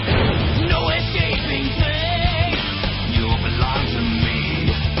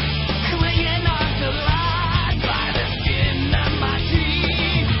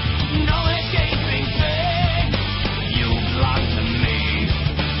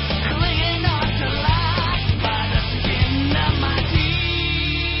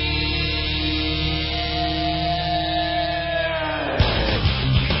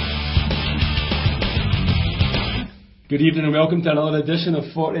Good evening and welcome to another edition of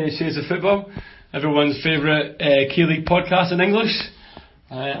 40 Shades of Football, everyone's favourite K-League podcast in English.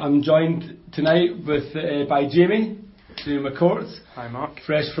 I'm joined tonight by Jamie, Jamie McCourt. Hi Mark.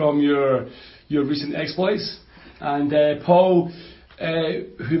 Fresh from your recent exploits. And Paul,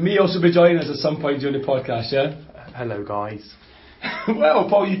 who may also be joining us at some point during the podcast, yeah? Hello guys. Well,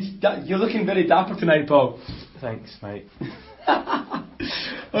 Paul, you're looking very dapper tonight, Paul. Thanks, mate.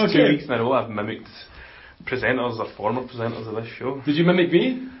 Okay. 2 weeks in a row I've mimicked presenters or former presenters of this show. Did you mimic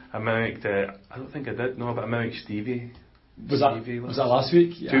me? I mimicked, I don't think I did, no, but I mimicked Stevie. Was that last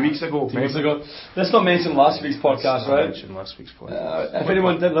week? 2 weeks ago. 2 weeks ago. Let's not mention last week's podcast, right? Mention last week's podcast. If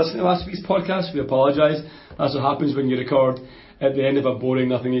anyone did listen to last week's podcast, we apologise. That's what happens when you record at the end of a boring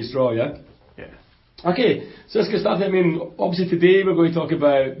nothing each draw, yeah? Yeah. Okay, so let's get started. I mean, obviously today we're going to talk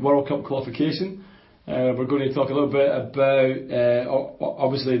about World Cup qualification. We're going to talk a little bit about,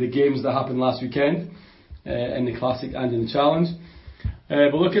 obviously, the games that happened last weekend in the Classic and in the Challenge.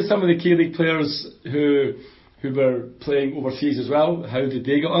 We'll look at some of the K-League players who were playing overseas as well. How did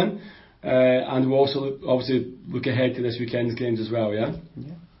they get on? And we'll also obviously look ahead to this weekend's games as well, yeah?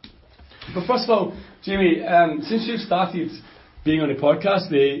 Yeah. But first of all, Jamie, since you've started being on the podcast,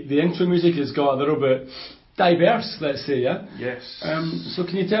 the intro music has got a little bit diverse, let's say, yeah? Yes. So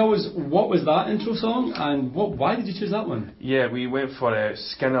can you tell us what was that intro song and why did you choose that one? Yeah, we went for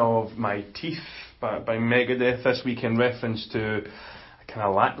Skin of My Teeth by Megadeth this week in reference to a kind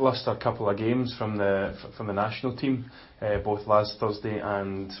of lacklustre couple of games from the national team, both last Thursday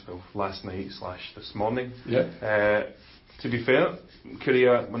and last night / this morning. Yeah. To be fair,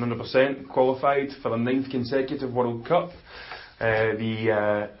 Korea 100% qualified for the 9th consecutive World Cup. I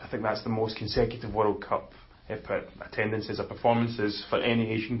think that's the most consecutive World Cup attendances or performances for any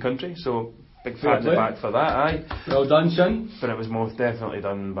Asian country, so big pat in the back for that, aye. Well done, Shin. But it was most definitely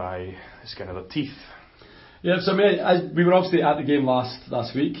done by the skin of their teeth. Yeah, so I mean, we were obviously at the game last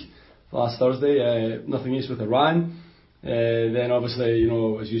Thursday, nothing east with Iran. Then obviously, you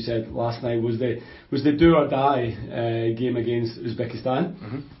know, as you said, last night was the do or die game against Uzbekistan.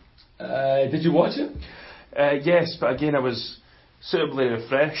 Mm-hmm. Did you watch it? Yes, but again I was suitably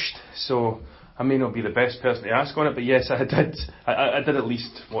refreshed, so I may not be the best person to ask on it, but yes, I did. I did at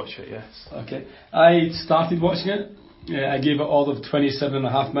least watch it, yes. Okay. I started watching it. I gave it all of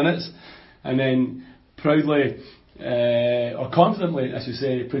 27.5 minutes, and then proudly, or confidently, I should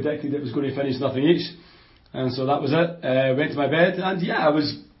say, predicted it was going to finish nothing each. And so that was it. Went to my bed, and yeah, I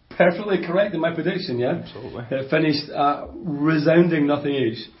was perfectly correct in my prediction, yeah? Absolutely. It finished resounding nothing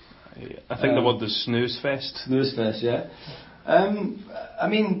each. I think the word is snooze fest. Snooze fest, yeah. I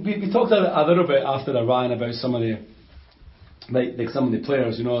mean, we talked a little bit after Iran about some of the, like some of the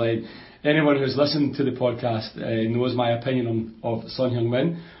players, you know, like anyone who's listened to the podcast knows my opinion of Son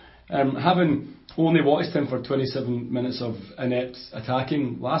Heung-min. Having only watched him for 27 minutes of inept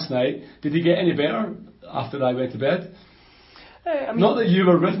attacking last night, did he get any better after I went to bed? I mean, not that you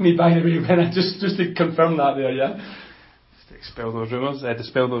were with me, by the way, when I just to confirm that there, yeah. Dispel those rumours.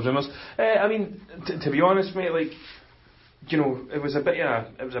 I mean, to be honest, mate, like, you know, it was a bit of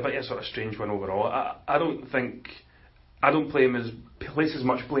a sort of strange one overall. I don't place as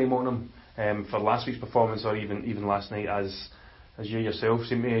much blame on him for last week's performance or even last night as you yourself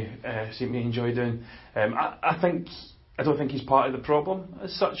seem to enjoy doing. I don't think he's part of the problem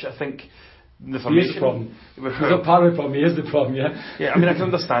as such. I think the formation. He is the problem. He's not part of the problem. He is the problem. Yeah. Yeah. I mean, I can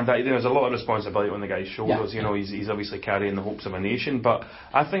understand that. There's a lot of responsibility on the guy's shoulders. Yeah. You know, he's obviously carrying the hopes of a nation. But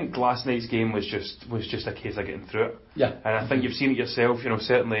I think last night's game was just a case of getting through it. Yeah. And I think you've seen it yourself. You know,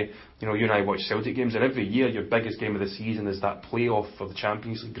 certainly, you know, you and I watch Celtic games, and every year your biggest game of the season is that playoff for the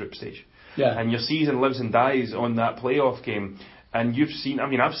Champions League group stage. Yeah. And your season lives and dies on that playoff game. And you've seen. I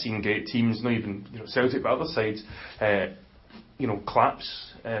mean, I've seen great teams, not even Celtic, but other sides,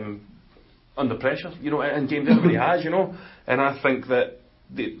 collapse. Under pressure, you know, in games everybody has, you know, and I think that,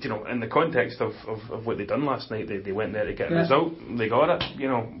 you know, in the context of what they done last night, they went there to get a result, they got it, you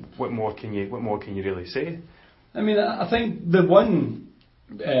know. What more can you really say? I mean, I think the one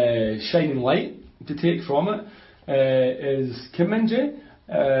shining light to take from it is Kim Min-jae,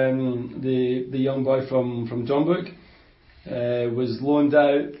 the young boy from Jeonbuk, was loaned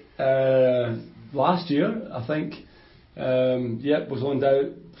out last year, I think. Was loaned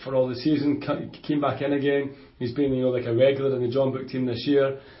out for all the season, came back in again. He's been, you know, like a regular in the Jeonbuk team this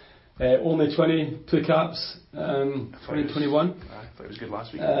year. Only 22 caps, 2021. I thought it was good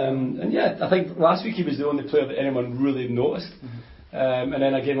last week. And yeah, I think last week he was the only player that anyone really noticed. Mm-hmm. And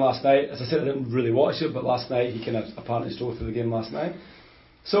then again last night, as I said, I didn't really watch it, but last night he kind of apparently strode through the game last night.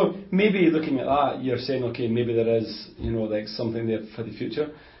 So maybe looking at that, you're saying, okay, maybe there is, you know, like something there for the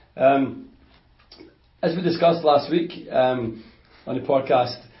future. as we discussed last week on the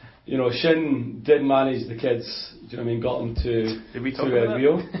podcast, Shin did manage the kids. Do you know what I mean? Got them Did we talk to about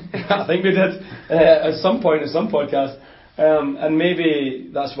Rio. I think we did at some point in some podcast. And maybe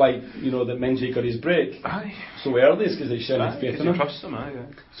that's why that Menji got his break so early, is because Shin had faith in him. Trust him, yeah.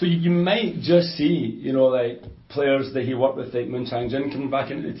 So you might just see like players that he worked with, like Moon Chang-jin, coming back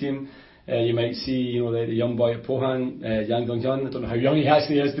into the team. You might see the young boy at Pohan, Yang Dong-hyun. I don't know how young he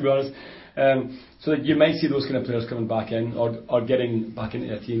actually is, to be honest. So you might see those kind of players coming back in or getting back into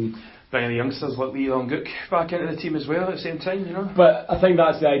the team. Bringing the youngsters like Lee Dong-gook back into the team as well at the same time, But I think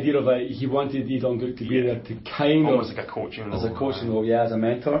that's the idea of he wanted Lee Dong-gook to be there to kind almost of like a coaching role. As a coaching role, as a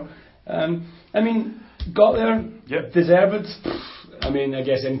mentor. Got there, deserved. I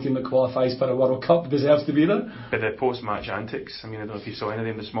guess any team that qualifies for a World Cup deserves to be there. But the post-match antics, I don't know if you saw any of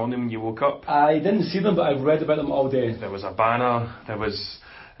them this morning when you woke up. I didn't see them, but I've read about them all day. There was a banner, there was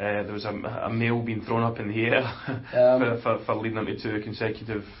a mail being thrown up in the air for leading them to 2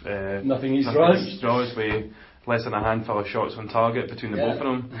 consecutive nothing each draws with less than a handful of shots on target between the both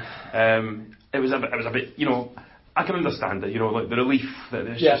of them. It was a bit, I can understand it, like the relief,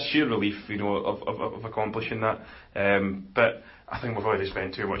 it's just sheer relief, of accomplishing that. But I think we've already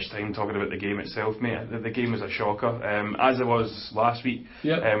spent too much time talking about the game itself, mate. The game was a shocker, as it was last week.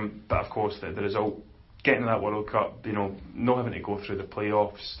 But of course, the result, getting to that World Cup, not having to go through the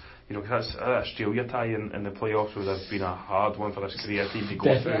playoffs, because that's Australia tie in the playoffs would have been a hard one for this Korea team to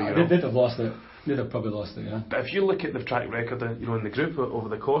go through. They'd have lost it. They'd have probably lost it, yeah. But if you look at the track record, in the group over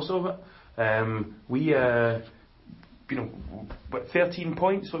the course of it, we 13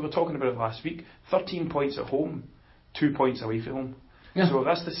 points, like we were talking about it last week, 13 points at home, 2 points away from home. So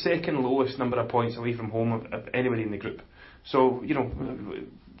that's the second lowest number of points away from home of anybody in the group. So,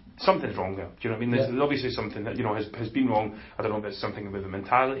 something's wrong there. Do you know what I mean? There's obviously something that has been wrong. I don't know if it's something with the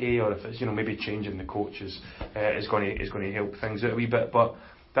mentality or if it's maybe changing the coaches is going to help things out a wee bit. But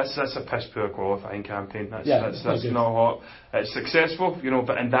that's a piss poor qualifying campaign. That's not hot. It's successful,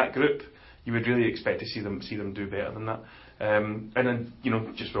 but in that group you would really expect to see them do better than that. And then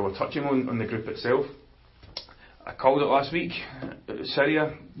just while we're touching on the group itself, I called it last week.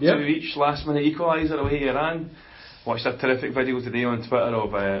 Syria 2 each, last minute equaliser away to Iran. Watched a terrific video today on Twitter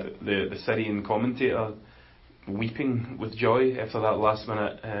of the Syrian commentator weeping with joy after that last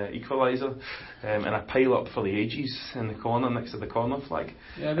minute equaliser, and a pile up for the ages in the corner next to the corner flag.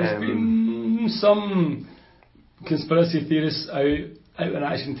 There's been some conspiracy theorists out in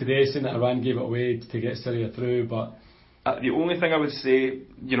action today saying that Iran gave it away to get Syria through, but the only thing I would say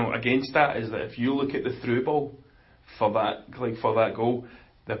against that is that if you look at the through ball for that goal,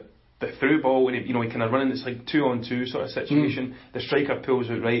 the through ball, when he kind of running this 2-on-2 sort of situation, the striker pulls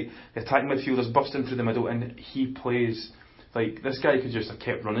out right, the attacking midfielder's busting through the middle, and he plays this guy could just have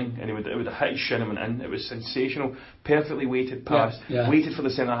kept running, and it would have hit his shin and went in. It was sensational, perfectly weighted pass, waited for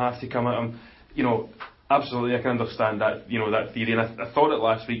the centre half to come at him. Absolutely, I can understand that that theory, and I thought it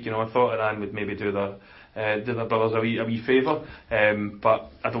last week. I thought Iran would maybe do their brothers a wee favour,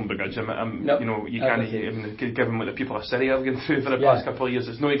 but I don't begrudge them. You can't given what the people of Syria have gone through for the past couple of years.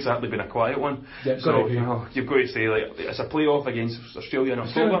 It's not exactly been a quiet one. So you've got to say it's a playoff against Australia in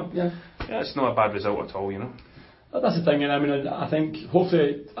October. It's not a bad result at all. That's the thing, and I think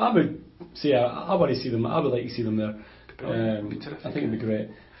hopefully I would say I want to see them. I would like to see them there. I think it'd be great.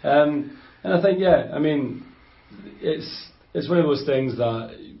 And I think it's one of those things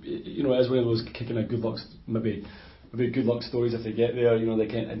that it's one of those kicking a good luck, maybe good luck stories if they get there. They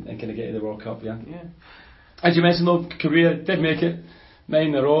can kind of get to the World Cup. Yeah. As you mentioned, though, Korea did make it 9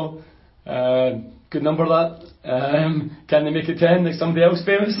 in a row. Good number that. Can they make it 10 like somebody else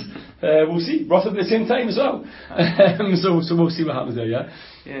famous? We'll see. Roughly at the same time as well. So we'll see what happens there. Yeah.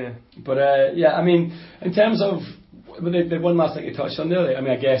 But in terms of the one last thing you touched on there,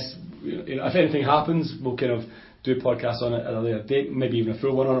 I guess if anything happens, we'll kind of do a podcast on it at a later date, maybe even a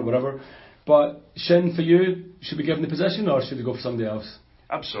full one on it, whatever. But Shin, for you, should we give him the position or should we go for somebody else?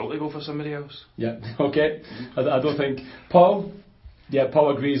 Absolutely go for somebody else. Yeah, okay. I don't think Paul. Yeah,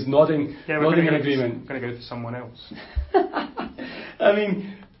 Paul agrees, nodding in agreement. We're going to go to someone else. There's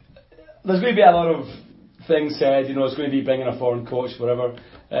going to be a lot of things said. It's going to be bringing a foreign coach, whatever.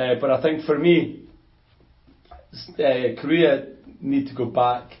 But I think for me, Korea need to go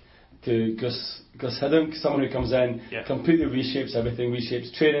back to Gus Hiddink, someone who comes in, completely reshapes everything,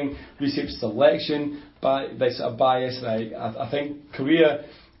 reshapes training, reshapes selection, that sort of bias. I think Korea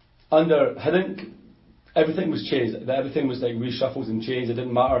under Hiddink, everything was changed. Everything was reshuffled and changed. It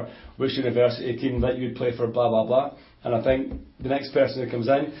didn't matter which university team that you would play for, blah blah blah. And I think the next person that comes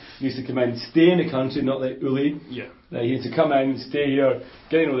in needs to come in, stay in the country, not like Uli. He needs to come in, stay here,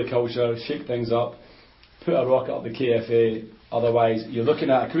 get to know the culture, shake things up. put a rocket up the KFA. Otherwise, you're looking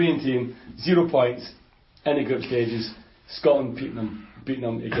at a Korean team, 0 points in the group stages. Scotland beating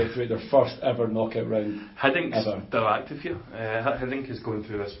them to get through their first ever knockout round. Hiddink's still active here. Hiddink is going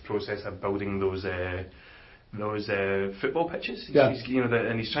through this process of building those football pitches. He's,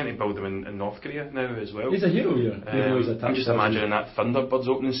 and he's trying to build them in North Korea now as well. He's a hero here. I'm just imagining that Thunderbirds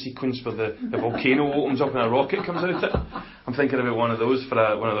opening sequence where the volcano opens up and a rocket comes out it. I'm thinking about one of those for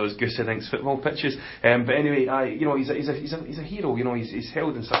one of those Goose Hiddink's football pitches. But anyway, he's a hero. He's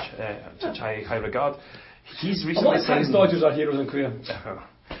held in such high regard. He's recently signed. Dodgers are heroes in Korea.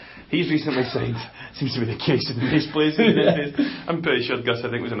 He's recently signed. Seems to be the case in most places these days. I'm pretty sure Gus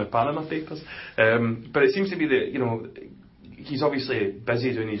Hiddink was in the Panama Papers. But it seems to be that he's obviously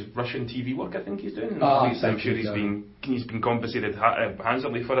busy doing his Russian TV work. I think he's doing. I'm sure he's been compensated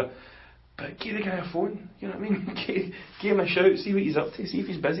handsomely for it. But give the guy a phone, you know what I mean? Give him a shout, see what he's up to, see if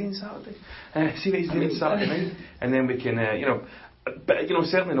he's busy on Saturday, see what he's doing Saturday night, and then we can, but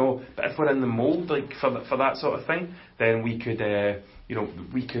certainly no. But if we're in the mould for that sort of thing, then we could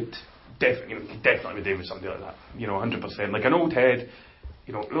definitely be doing with somebody like that. 100%. Like an old head.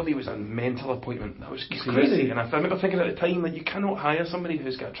 Really was a mental appointment. That was crazy. And I remember thinking at the time that you cannot hire somebody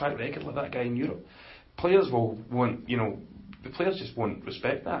who's got a track record like that guy in Europe. Players the players just won't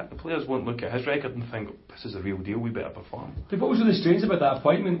respect that. The players won't look at his record and think, this is a real deal, we better perform. But what was really strange about that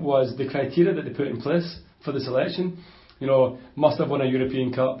appointment was the criteria that they put in place for the selection. Must have won a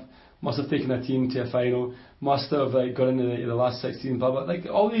European Cup, must have taken a team to a final, must have got into the last 16, blah blah. Like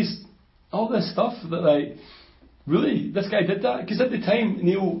all this stuff that really this guy did that, because at the time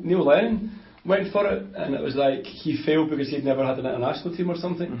Neil Lennon went for it and it was like he failed because he'd never had an international team or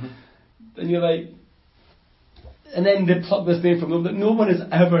something. Mm-hmm. And you're like, and then they pluck this name from them that no one has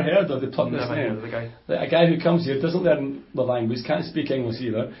ever heard of. They pluck this name. Heard of the guy. Like a guy who comes here, doesn't learn the language, can't speak English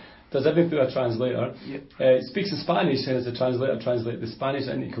either, does everything through a translator. Yep. Speaks in Spanish and as a translator translate the Spanish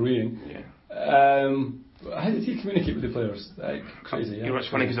into Korean. Yeah. How did he communicate with the players? Crazy. Yeah. It's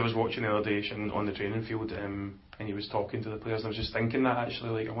funny because I was watching the other day on the training field and he was talking to the players and I was just thinking that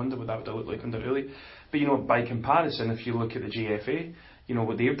actually, I wonder what that would have looked like under Uli. But by comparison, if you look at the GFA,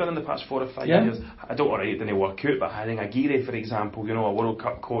 what they've done in the past 4 or 5 years. I don't it didn't work out, but having Aguirre, for example, a World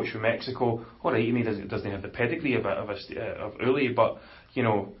Cup coach from Mexico, he doesn't have the pedigree of Uli, but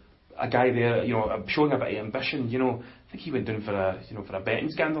a guy there, showing a bit of ambition. I think he went down for a betting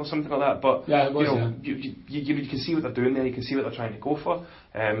scandal or something like that. But you can see what they're doing there. You can see what they're trying to go for.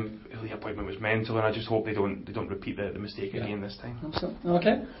 Uli appointment was mental, and I just hope they don't repeat the mistake again this time.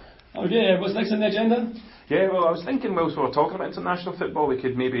 Okay, what's next on the agenda? Yeah, well, I was thinking whilst we were talking about international football, we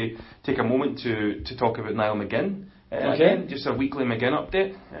could maybe take a moment to talk about Niall McGinn. Again, just a weekly McGinn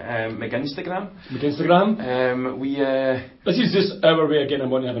update. McGinstagram. This is just our way of getting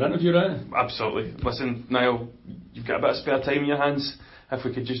him to have an interview, right? Absolutely. Listen, Niall, you've got a bit of spare time in your hands. If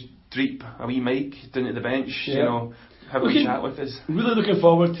we could just dreep a wee mic down at the bench, have a wee chat with us. Really looking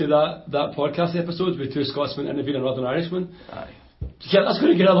forward to that podcast episode with 2 Scotsmen interviewing a Northern Irishman. Aye. Yeah, that's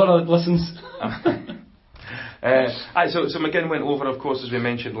going to get a lot of listens. So McGinn went over, of course, as we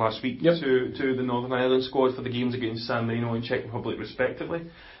mentioned last week, to the Northern Ireland squad for the games against San Marino and Czech Republic, respectively.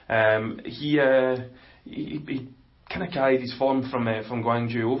 He kind of carried his form from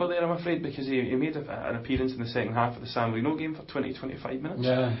Gwangju over there, I'm afraid, because he made an appearance in the second half of the San Marino game for 20-25 minutes.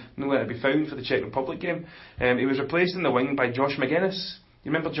 Yeah. Nowhere to be found for the Czech Republic game. He was replaced in the wing by Josh McGuinness.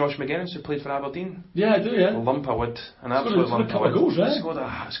 You remember Josh McGuinness who played for Aberdeen? Yeah, I do, yeah. A lump of wood. An absolute lump of wood. Goals, right?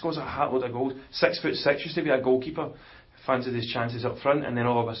 Scores a hat load of goals. 6'6", used to be a goalkeeper. Fancied his chances up front and then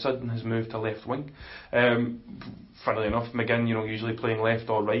all of a sudden has moved to left wing. Funnily enough, McGinn, usually playing left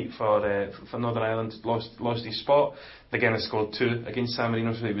or right for Northern Ireland, lost his spot. McGuinness scored 2 against San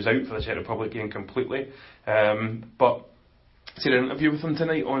Marino, so he was out for the Czech Republic game completely. But I did an interview with him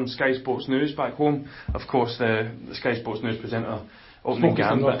tonight on Sky Sports News back home. Of course, the Sky Sports News presenter opening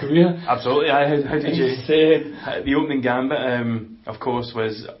gambit. Absolutely. How did you say the opening gambit? Of course,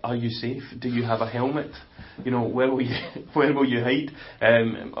 was are you safe? Do you have a helmet? Where will you hide?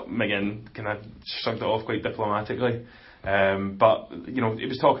 McGinn kind of shrugged it off quite diplomatically. But he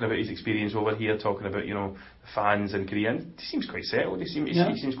was talking about his experience over here, talking about the fans in Korea. And he seems quite settled. He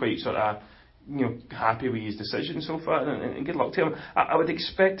seems quite sort of happy with his decision so far, and good luck to him. I would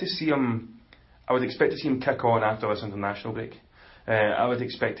expect to see him. Kick on after this international break. I would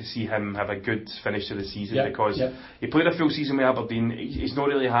expect to see him have a good finish to the season because he played a full season with Aberdeen. He's not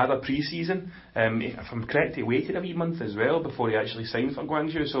really had a pre-season. If I'm correct, he waited a wee month as well before he actually signed for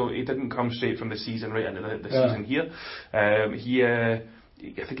Gwangju, so he didn't come straight from the season right into the season here. I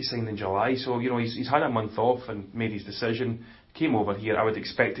think he signed in July, so he's had a month off and made his decision. Came over here. I would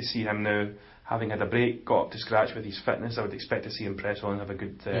expect to see him now having had a break, got up to scratch with his fitness, I would expect to see him press on and have a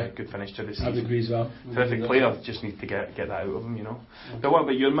good finish to the season. I would agree as well. Terrific player, just need to get that out of him, you know. But what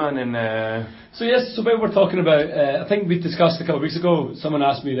about your man? So when we're talking about, I think we discussed a couple of weeks ago, someone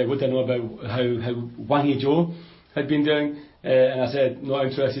asked me like, what do I know about how Wang Hee-jo had been doing, and I said, not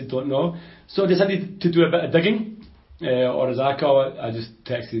interested, don't know. So I decided to do a bit of digging, or as I call it, I just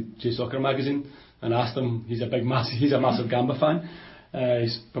texted J Soccer Magazine and asked him, he's a massive Gamba fan.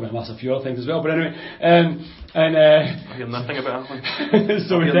 He's probably a massive few other things as well, but anyway. I hear nothing about that one.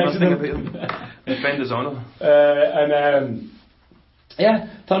 So we texted him. Defend his honour.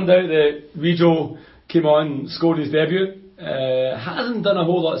 Turned out that Rijo came on, scored his debut. Hasn't done a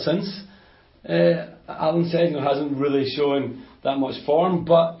whole lot since. Alan said, hasn't really shown that much form,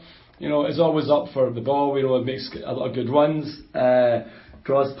 but is always up for the ball. It makes a lot of good runs.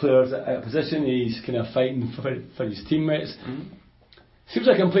 Draws players out of position. He's kind of fighting for his teammates. Mm-hmm. Seems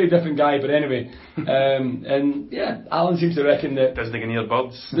like a completely different guy, but anyway. Alan seems to reckon that... Doesn't he need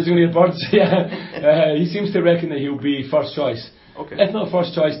birds? Yeah. He seems to reckon that he'll be first choice. Okay. If not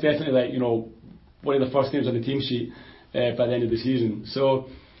first choice, definitely one of the first names on the team sheet by the end of the season. So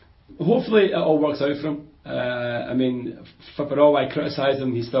hopefully it all works out for him. For all I criticise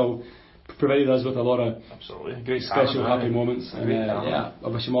him, he still provided us with a lot of great special talent, happy moments. And I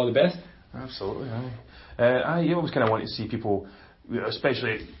wish him all the best. Absolutely, you always kind of want to see people,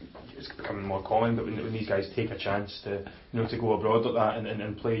 especially it's becoming more common, but when these guys take a chance to to go abroad like that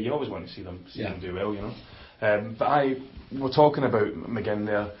and play, you always want to see them do well, we're talking about McGinn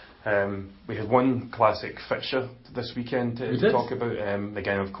there. We had one classic fixture this weekend to talk about.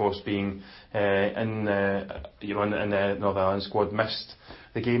 McGinn, of course, being in the Northern Ireland squad, missed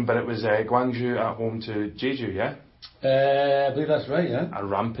the game, but it was Gwangju at home to Jeju, I believe that's right, a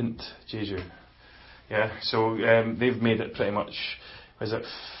rampant Jeju. So they've made it pretty much,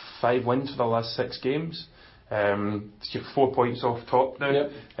 5 wins for the last 6 games. 4 points off top now.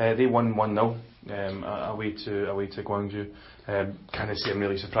 Yep. They won 1-0 away to Gwangju. Can't say I'm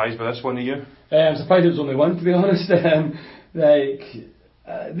really surprised by this one, are you? I'm surprised it was only 1, to be honest. They're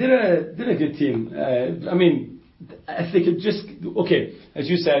a good team. If they could just as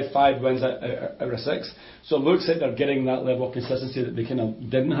you said, 5 wins out of 6. So it looks like they're getting that level of consistency that they kind of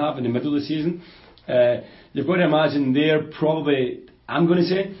didn't have in the middle of the season. You've got to imagine they're probably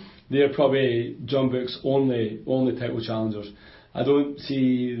John Book's only title challengers. I don't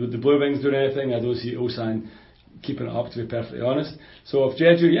see the Blue Wings doing anything. I don't see Ulsan keeping it up, to be perfectly honest. So if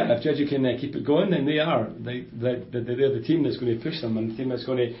Jeju can keep it going, then they're the team that's going to push them, and the team that's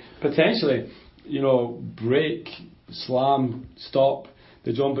going to potentially break, slam, stop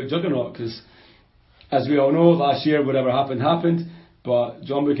the John Book juggernaut. Because as we all know, last year whatever happened. But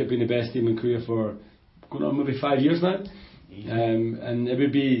John Book had been the best team in Korea for going on maybe 5 years now. And it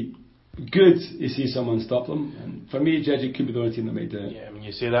would be good to see someone stop them. And for me, Jeju could be the only team that might do it. Yeah, when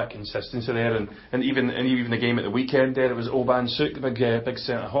you say that consistency there, and even the game at the weekend there, it was Oban Suk, the big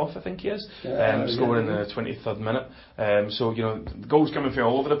centre half, I think he is, scoring in the 23rd minute. The goals coming from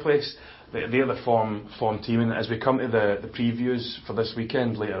all over the place. They're the form team, and as we come to the previews for this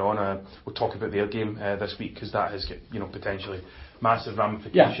weekend later on, we'll talk about their game this week, because that has got potentially massive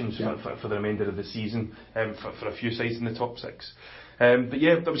ramifications for the remainder of the season for a few sides in the top 6.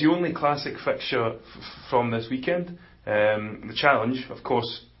 That was the only classic fixture from this weekend. The challenge, of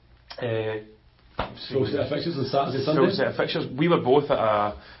course. Full set of fixtures on Saturday, Sunday. Full set of fixtures. We were both at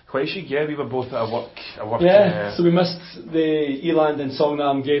a Hueshig, we were both at a work. So we missed the Eland and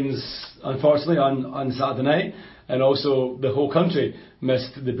Songnam games, unfortunately, on Saturday night, and also the whole country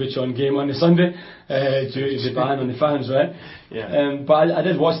missed the Bucheon game on the Sunday due to the ban on the fans, right? But I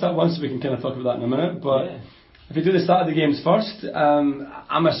did watch that one, so we can kind of talk about that in a minute. But if we do the Saturday games first,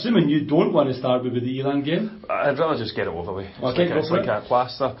 I'm assuming you don't want to start with the Eland game. I'd rather just get it over with. It's like a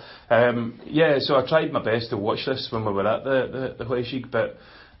plaster. So I tried my best to watch this when we were at the Hueshig, but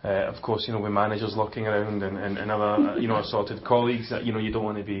of course, with managers looking around and other, assorted colleagues, that you don't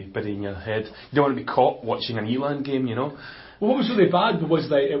want to be burying your head. You don't want to be caught watching an Eland game, Well, what was really bad was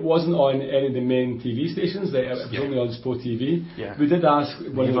that it wasn't on any of the main TV stations. It was only on Sport TV. Yeah. We did ask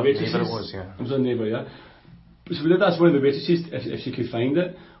one of the waitresses. It was on Neighbour, So we did ask one of the waitresses if she could find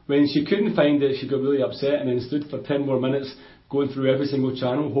it. When she couldn't find it, she got really upset and then stood for 10 more minutes going through every single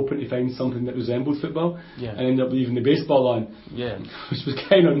channel, hoping to find something that resembled football, and ended up leaving the baseball on, which was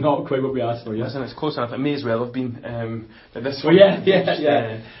kind of not quite what we asked for. Listen, it's close enough. It may as well have been. But this one,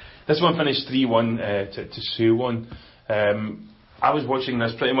 this one finished 3-1 to Suwon. I was watching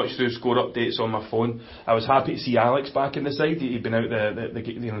this pretty much through score updates on my phone. I was happy to see Alex back in the side. He'd been out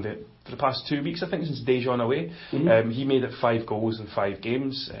the for the past 2 weeks, I think, since Dejan away. He made it 5 goals in 5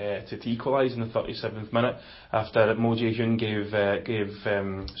 games to equalise in the 37th minute after Mo Jae-hyun gave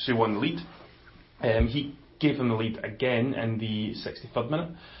Suwon the lead. He gave them the lead again in the 63rd minute,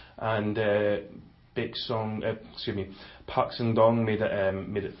 and Park Sung-dong made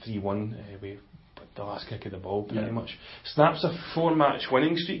it 3-1 with the last kick of the ball, pretty much. Snaps a 4-match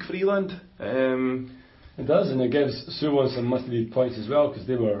winning streak for Eland. It does, and it gives Suwon some must-have points as well, because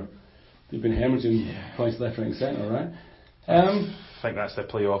they've been hemorrhaging points left, right and centre, right? I think that's the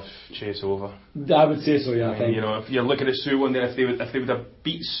playoff chase over. I would say so, yeah. I mean, you know, if you're looking at Suwon there, if they would have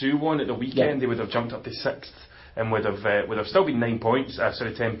beat Suwon at the weekend, they would have jumped up to 6th and would have still been 10 points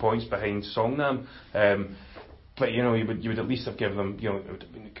behind Songnam. But you know, you would at least have given them, you know, it would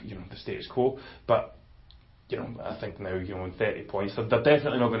have been, you know, the status quo. But you know, I think now, you know, in 30 points, they're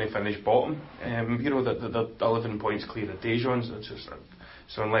definitely not going to finish bottom. You know, they're 11 points clear of Dejan's.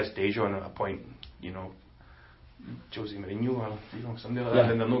 So unless Dejan at a point, you know, Jose Mourinho or, you know, somebody like that,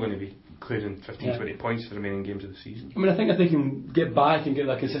 then they're not going to be clearing 15-20 points for the remaining games of the season. I mean, I think if they can get back and get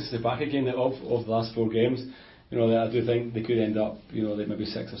that consistency back again of the last 4 games, you know, I do think they could end up, you know, like maybe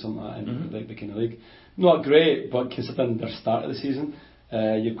 6th or something like that in the kind of league. Not great, but considering their start of the season,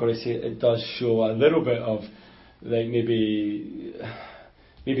 you've got to say it does show a little bit of like maybe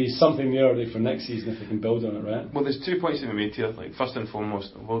something there for next season if they can build on it, right? Well, there's 2 points to be made here. Like, first and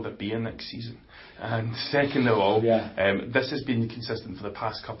foremost, will there be a next season? And second of all, this has been consistent for the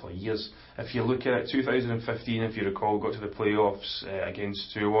past couple of years. If you look at it, 2015, if you recall, got to the playoffs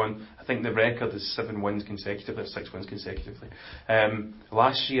against Suwon. I think the record is 7 wins consecutively, 6 wins consecutively.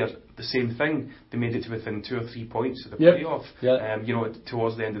 Last year, the same thing. They made it to within 2 or 3 points of the playoff. You know,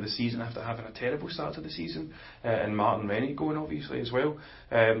 towards the end of the season, after having a terrible start to the season, and Martin Rennie going obviously as well.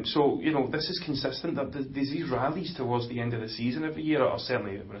 So you know, this is consistent. There's these rallies towards the end of the season every year, or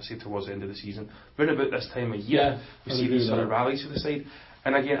certainly when I say towards the end of the season, around about this time of year, we see these sort of rallies to the side.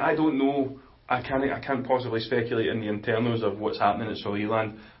 And again, I don't know. I can't possibly speculate in the internals of what's happening at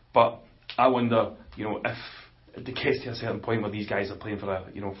Soliland, but I wonder, you know, if it gets to a certain point where these guys are playing for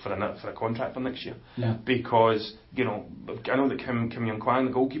a contract for next year, because you know, I know that Kim Young-kwan,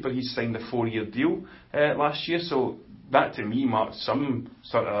 the goalkeeper, he signed a 4-year deal last year, so that to me marked some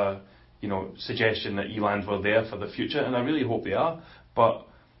sort of, you know, suggestion that Eland were there for the future, and I really hope they are. But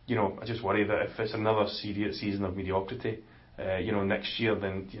you know, I just worry that if it's another season of mediocrity, you know, next year,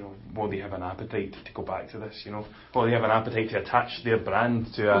 then, you know, will they have an appetite to go back to this? You know, will they have an appetite to attach their brand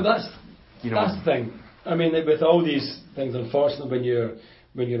to a? Well, that's the thing. I mean, with all these things, unfortunately,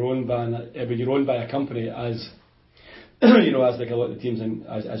 when you're owned by a company, as you know, as like a lot of the teams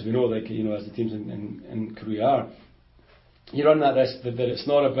as we know, like, you know, as the teams in Korea are, you run that risk that it's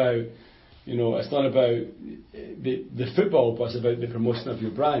not about, you know, it's not about the football, but it's about the promotion of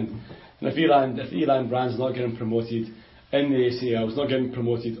your brand. And if Eland brand's not getting promoted in the ACL, it's not getting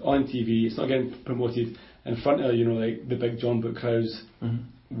promoted on TV, it's not getting promoted in front of, you know, like the big John Book crowds,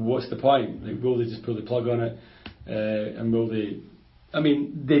 what's the point? Like, will they just pull the plug on it? And will they? I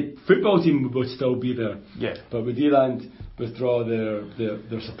mean, the football team would still be there, but would Eland withdraw their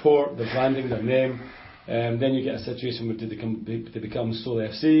support, their branding, their name? Then you get a situation where they become Seoul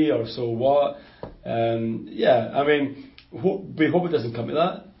FC or so what? I mean, we hope it doesn't come to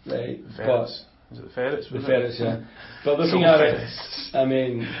that, right? Ferrets. Is it the Ferrets? The Ferrets, yeah. But looking at it, I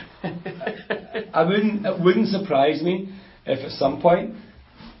mean, it wouldn't surprise me if at some point,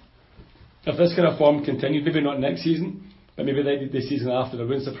 if this kind of form continued, maybe not next season, but maybe the season after, it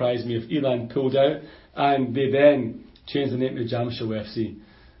wouldn't surprise me if Eland pulled out and they then changed the name to Jamsho FC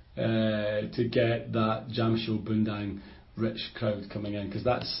to get that Jamsho Bundang rich crowd coming in, because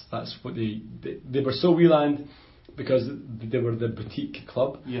that's what they were so Eland because they were the boutique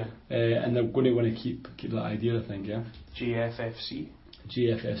club, and they're going to want to keep that idea, I think, GFFC.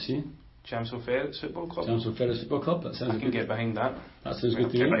 Jamso Ferrets Football Club. Jamso Ferrets Football Club. That sounds good. I can get behind that. That sounds good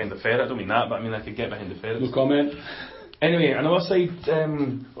to me. Get behind the ferret. I don't mean that, but I mean I could get behind the ferrets. No comment. Anyway, another side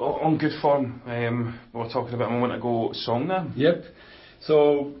on good form. We were talking about a moment ago, Songnam. Yep.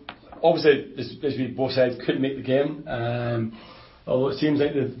 So obviously, as we both said, couldn't make the game. Although it seems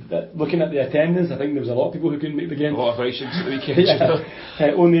like looking at the attendance, I think there was a lot of people who couldn't make the game. A lot of Russians at the weekend.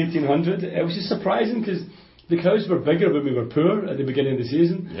 Only 1,800. It was just surprising because the crowds were bigger when we were poor at the beginning of the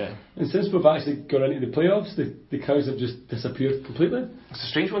season. And since we've actually got into the playoffs, the crowds have just disappeared completely. It's a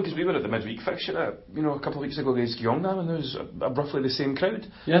strange one because we were at the midweek fixture a couple of weeks ago against Gyeongnam, and there was roughly the same crowd.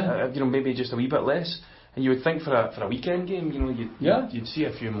 Maybe just a wee bit less. And you would think for a weekend game, you'd see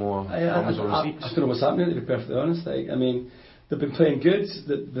a few more seats. I don't know what's happening, to be perfectly honest. I mean, they've been playing good.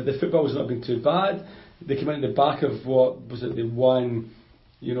 The football's not been too bad. They came out in the back of what was it? They won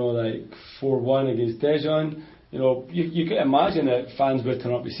like 4-1 against Dijon. You can imagine that fans would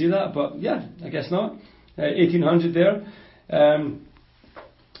turn up to see that, but yeah, I guess not. 1,800 there.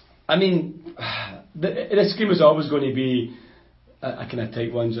 This game was always going to be a kind of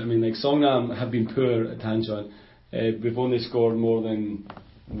tight one. Like Songnam have been poor at Tancheon. We've only scored more than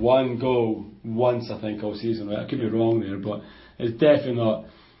one goal once, I think, all season. Right? I could be wrong there, but it's definitely not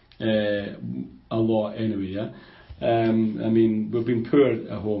a lot anyway. Yeah. We've been poor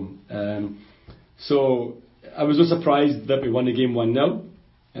at home. So I was no surprised that we won the game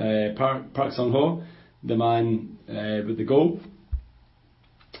 1-0. Park Sung-ho, the man with the goal.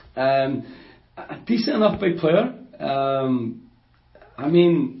 A decent enough big player.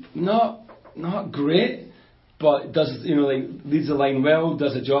 Not great, but does leads the line well,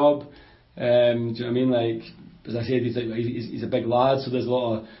 does a job. Do you know what I mean? Like as I said, he's a big lad, so there's a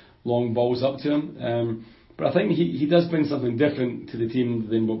lot of long balls up to him. But I think he does bring something different to the team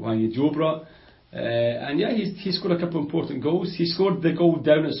than what Hwang Hee-jo brought. He scored a couple of important goals. He scored the goal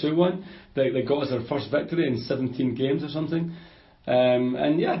down at Suwon that got us our first victory in 17 games or something.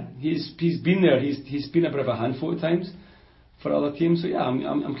 He's been there. He's been a bit of a handful at times for other teams. So yeah,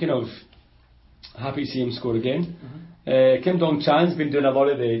 I'm kind of happy to see him score again. Mm-hmm. Kim Dong-chan's been doing a lot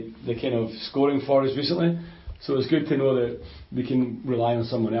of the kind of scoring for us recently. So it's good to know that we can rely on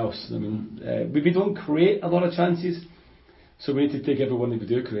someone else. We don't create a lot of chances, so we need to take everyone that we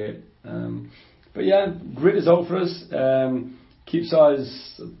do create. But yeah, great result for us. Keeps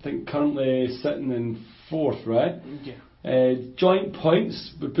us, I think, currently sitting in 4th, right? Yeah. Joint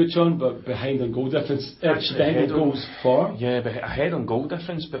points with Bucheon, but behind on goal difference. Behind on goals for. Yeah, ahead on goal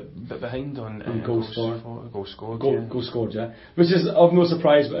difference, but behind on goals for. Goals scored. Goals scored, yeah. Which is of no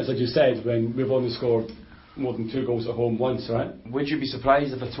surprise, but as I just said, when we've only scored more than 2 goals at home once, right? Would you be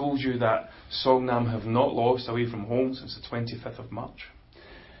surprised if I told you that Songnam have not lost away from home since the 25th of March?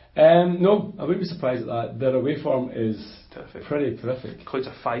 No, I wouldn't be surprised at that. Their away form is pretty terrific. Includes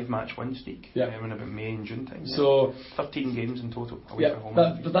a 5-match win streak. Yeah. In about May and June time. So 13 games in total away from home.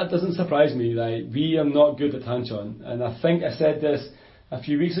 But that doesn't surprise me. Like, we are not good at Tancheon, and I think I said this a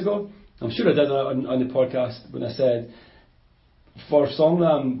few weeks ago. I'm sure I did on the podcast when I said for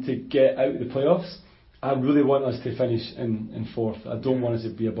Songnam to get out of the playoffs, I really want us to finish in 4th. I don't want us to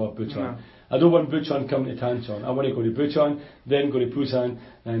be above Bucheon. No. I don't want Bucheon coming to Tancheon. I want to go to Bucheon, then go to Busan,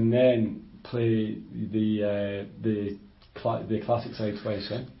 and then play the classic side twice.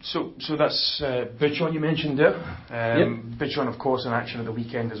 Right? So that's Bucheon you mentioned there. Yep. Bucheon, of course, in action at the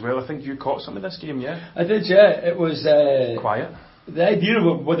weekend as well. I think you caught some of this game, yeah? I did, yeah. It was quiet. The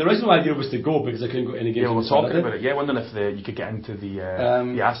original idea was to go because I couldn't go to any games. Yeah, we were talking about it. Yeah, wondering if you could get into the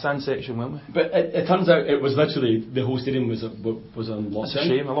Asan section, weren't we? But it turns out it was literally the whole stadium was on lockdown. That's a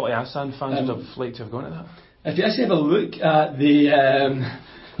shame. A lot of Asan fans would have liked to have gone to that. If you actually have a look at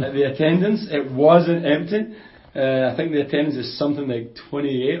the attendance, it wasn't empty. I think the attendance is something like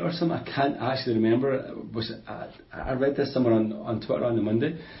 28 or something. I can't actually remember. I read this somewhere on Twitter on the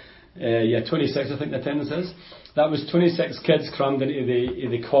Monday. 26 I think the attendance is. That was 26 kids crammed into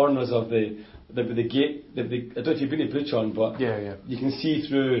the corners of the gate. I don't know if you've been to Bucheon, but yeah. You can see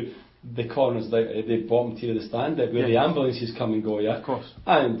through the corners, the bottom tier of the stand, where the ambulances come and go. Yeah, of course.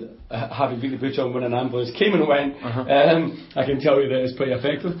 And having been to Bucheon when an ambulance came and went, I can tell you that it's pretty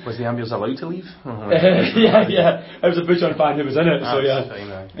effective. Was the ambulance allowed to leave? Yeah. I was a Bucheon fan who was in it, so yeah.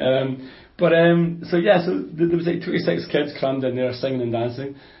 So there was like 26 kids crammed in there singing and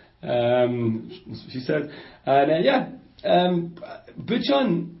dancing. She said, and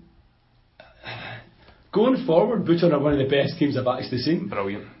Bucheon, going forward, Bucheon are one of the best teams I've actually seen.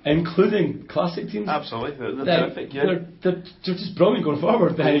 Brilliant. Including classic teams. Absolutely, they're terrific, yeah. They're just brilliant going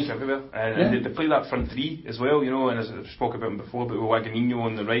forward. Everywhere. And they play that front three as well, and as I spoke about him before, but with Waganino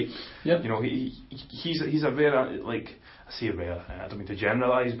on the right, yep. He's a very, I say rare, I don't mean to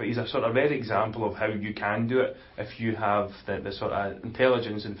generalise, but he's a sort of rare example of how you can do it if you have the sort of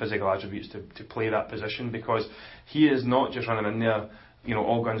intelligence and physical attributes to play that position, because he is not just running in there,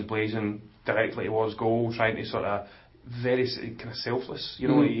 all guns blazing directly towards goal, trying to sort of very kind of selfless.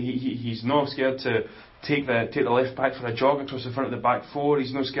 He's not scared to take the left back for a jog across the front of the back four.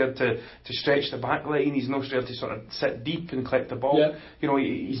 He's not scared to stretch the back line. He's not scared to sort of sit deep and collect the ball. Yeah.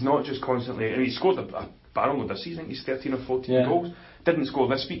 He's not just constantly. He scored a barrel load this season. He's 13 or 14 goals. Didn't score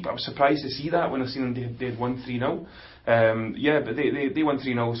this week, but I was surprised to see that when I seen them. They had won 3-0. But they won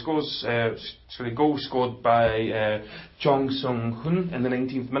 3-0. Goals scored by Jong Sung-hoon in the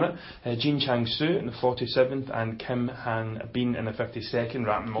 19th minute, Jin Chang-soo in the 47th, and Kim Han-bin in the 52nd,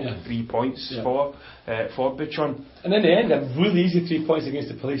 wrapping them up to 3 points for Bucheon. And in the end, a really easy 3 points against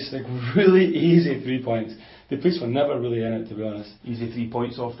the Police. Like really easy 3 points. the police were never really in it, to be honest. Easy 3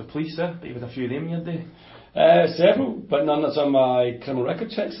 points off the police there. You had a few of them your day. Several, but none that's on my criminal record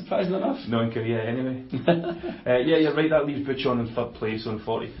check, surprisingly enough. No in Korea anyway. Yeah, you're right, that leaves Bucheon in third place on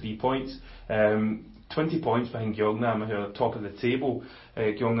 43 points. 20 points behind Gyeongnam, who are top of the table.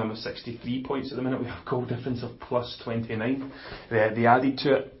 Gyeongnam are 63 points at the minute. We have a goal difference of plus 29. They added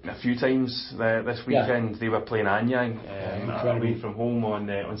to it a few times this weekend. They were playing Anyang away from home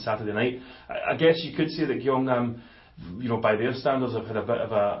on Saturday night. I guess you could say that Gyeongnam, by their standards, have had a bit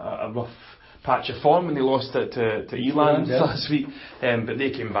of a rough patch of form when they lost it to Eland last week. But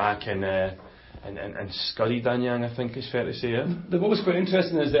they came back and scurried Anyang, I think is fair to say. What was quite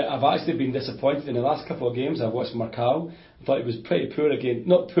interesting is that I've actually been disappointed in the last couple of games. I watched Macau. I thought he was pretty poor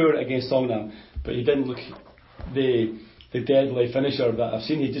not poor against Songnam, but he didn't look the deadly finisher that I've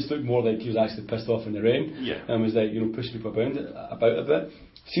seen. He just looked more like he was actually pissed off in the rain, and was like pushing people about a bit.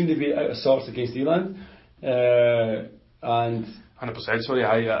 Seemed to be out of sorts against Eland, and 100%. Sorry,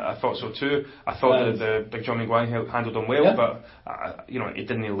 I thought so too. I thought that the Big John McGuire handled him well, but he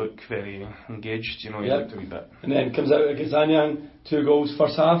didn't look very engaged. He looked a wee bit. And then comes out against Anyang, 2 goals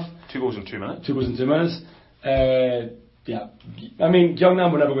first half. 2 goals in 2 minutes. 2 goals in 2 minutes. I mean,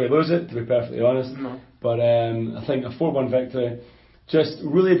 Gyeongnam were never going to lose it, to be perfectly honest. No. But I think a 4-1 victory just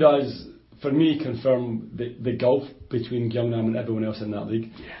really does, for me, confirm the gulf between Gyeongnam and everyone else in that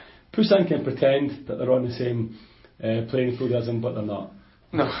league. Yeah. Busan can pretend that they're on the same playing field as them, but they're not.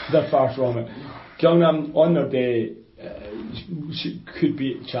 No. They're far from it. Gyeongnam, on their day, could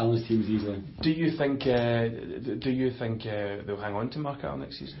beat challenge teams easily. Do you think they'll hang on to Macau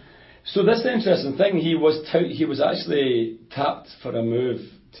next season? So this is the interesting thing. He was actually tapped for a move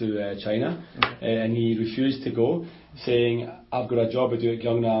to China, and he refused to go, saying, "I've got a job to do at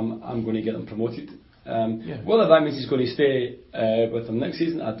Gyeongnam. I'm going to get them promoted." Whether that means he's going to stay with them next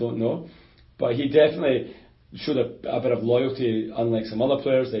season, I don't know. But he definitely showed a bit of loyalty, unlike some other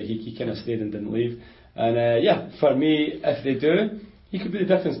players, that he kind of stayed and didn't leave. And for me, if they do, he could be the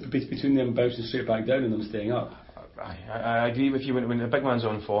difference between them bouncing straight back down and them staying up. I agree with you. When the big man's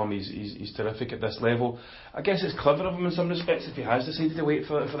on form, he's terrific at this level. I guess it's clever of him in some respects if he has decided to wait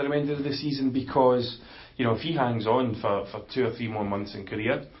for the remainder of the season, because if he hangs on for 2 or 3 more months in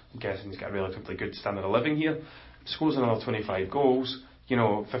Korea, I'm guessing he's got a relatively good standard of living here, scores another 25 goals,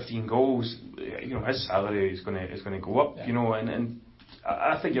 15 goals, his salary is going to go up, and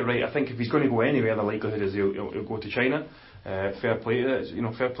I think you're right. I think if he's going to go anywhere, the likelihood is he'll go to China. Fair play to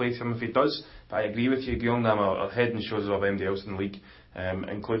him if he does. But I agree with you, Gyeongnam are head and shoulders above anybody else in the league,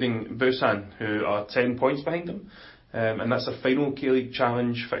 including Busan, who are 10 points behind them. And that's a final K-League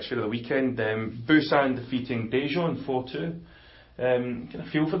Challenge fixture of the weekend. Busan defeating Daejeon 4-2. Kind of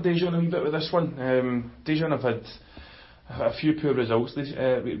feel for Daejeon a wee bit with this one. Daejeon have had a few poor results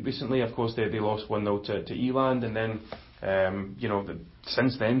recently. Of course, they lost 1-0 to Eland, and then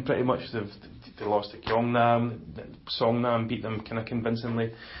since then pretty much they lost to Gyeongnam. Songnam beat them kind of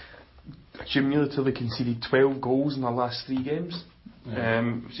convincingly. Cumulatively conceded 12 goals in the last 3 games.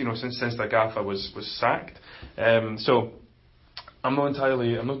 Since the gaffer was sacked. So I'm not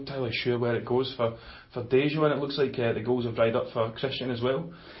entirely sure where it goes for Daejeon. It looks like the goals have dried up for Christian as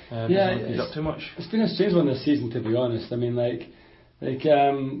well. He's up too much. It's been a strange one this season, to be honest. I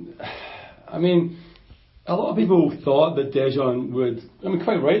mean, a lot of people thought that Daejeon would.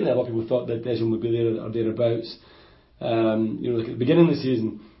 Quite rightly, a lot of people thought that Daejeon would be there or thereabouts. At the beginning of the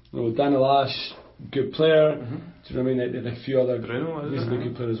season, Dan Alash, good player. Mm-hmm. Do you know what I mean? They had a few other reasonably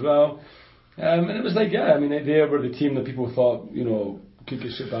good players as well. And it was they were the team that people thought could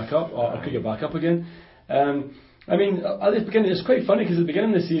get straight back up or could get back up again. At the beginning, it's quite funny because at the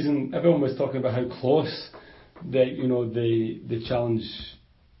beginning of the season, everyone was talking about how close the challenge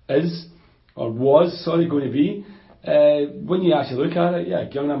was going to be. When you actually look at it,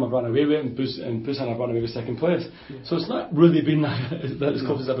 Gyeongnam have run away with it, and Busan have run away with second place. Yeah. So it's not really been that as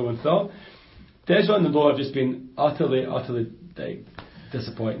close as everyone thought. Daejeon and Lo have just been utterly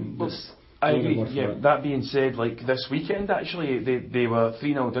disappointing. I agree. That being said, this weekend actually, they were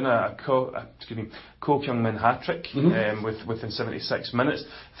 3-0 down a Ko Kyung-min hat-trick within 76 minutes.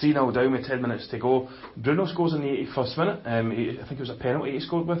 3-0 down with 10 minutes to go. Bruno scores in the 81st minute. I think it was a penalty he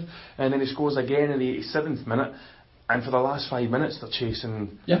scored with, and then he scores again in the 87th minute. And for the last 5 minutes, they're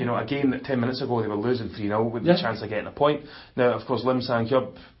chasing, a game that 10 minutes ago they were losing 3-0 with the chance of getting a point. Now, of course, Lim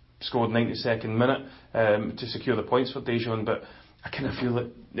Sang-hyub scored 92nd minute to secure the points for Daejeon, but I kind of feel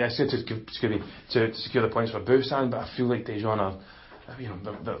that, to secure the points for Busan, but I feel like Daejeon are,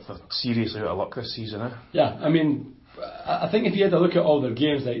 they're seriously out of luck this season. Yeah, I think if you had to look at all their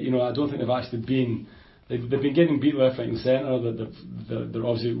games, I don't think they've actually been they've been getting beat left, right, and centre. They're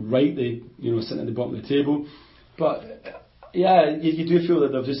obviously rightly, sitting at the bottom of the table. But you do feel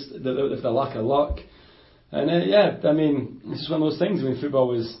that they've a lack of luck. And I mean, it's just one of those things. I mean,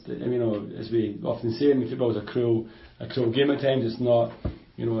 football is, as we often say, football is a cruel game at times. It's not,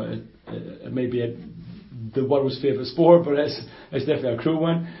 it may be the world's favourite sport, but it's definitely a cruel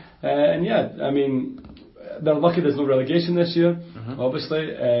one. I mean, they're lucky there's no relegation this year,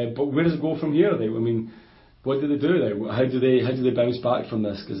 obviously. But where does it go from here? What do they do? How do they bounce back from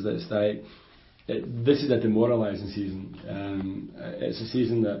this? Because this is a demoralising season. It's a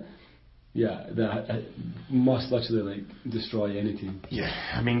season that must literally destroy any team. Yeah,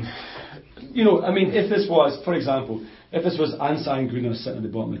 I mean, if this was, for example, Ansan Greener sitting at the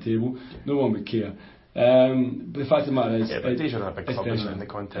bottom of the table, no one would care. But the fact of the matter is, but Dijon are a big club in the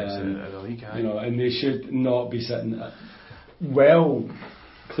context of the league, and they should not be sitting well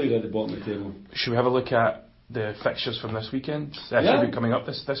clear at the bottom of the table. Should we have a look at the fixtures from this weekend? Should be coming up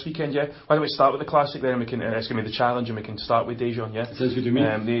this weekend, yeah. Why don't we start with the Classic then? It's going to be the challenge, and we can start with Dijon, yeah. Sounds good to me.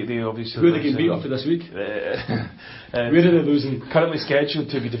 They obviously. Who are they getting beat up for this week? Where are they losing? Currently scheduled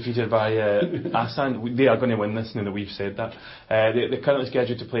to be defeated by Asan. They are going to win this, now that we've said that. They're currently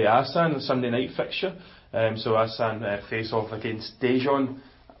scheduled to play Asan, the Sunday night fixture. So Asan face off against Dijon.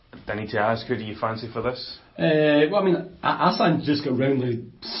 I need to ask, who do you fancy for this? Asan just got roundly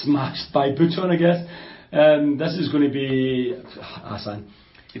smashed by Buchon, I guess. This is going to be Asan.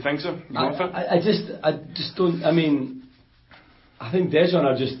 You think so? I just don't. I think Dijon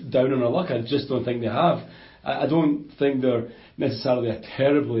are just down on their luck. I just don't think they have. I don't think they're necessarily a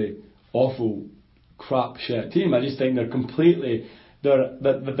terribly awful, crap shit team. I just think they're completely. They're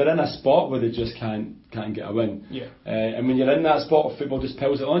in a spot where they just can't get a win. Yeah. And when you're in that spot, football just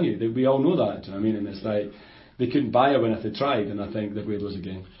piles it on you. We all know that. Do you know what I mean? And it's like they couldn't buy a win if they tried, and I think they've weighed those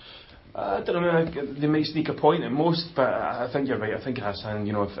again. I don't know. They may sneak a point at most, but I think you're right. I think Hassan,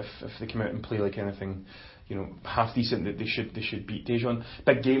 if they come out and play like anything, half decent, that they should beat Dijon.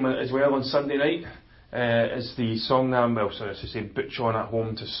 Big game as well on Sunday night. Is the Songnam? Buchon at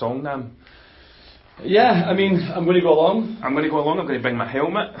home to Songnam. Yeah, I'm going to go along. I'm going to bring my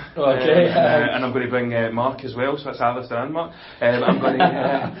helmet. Okay. And I'm going to bring Mark as well. So that's Alistair and Mark. I'm going to.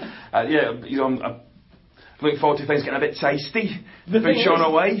 I'm looking forward to things getting a bit tasty. Buchon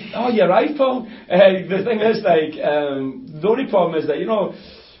away. Oh, you're right, Paul. The thing is, the only problem is that,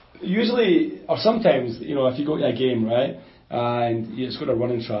 usually, or sometimes, if you go to a game, right, and it's got a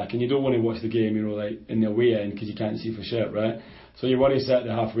running track, and you don't want to watch the game, in the away end, because you can't see for shit, right? So you want to sit at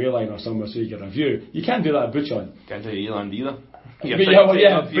the halfway line or somewhere so you get a view. You can't do that at Buchon. Can't do it at Eland either. But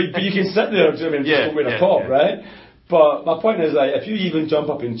you can sit there, just go with a pop, right? But my point is, if you even jump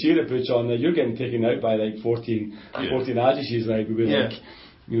up and cheer at Buchon, you're getting taken out by 14 Ajishis,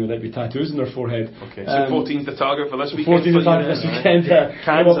 with tattoos on their forehead. Okay, so 14's the target for this weekend. 14's the target this weekend.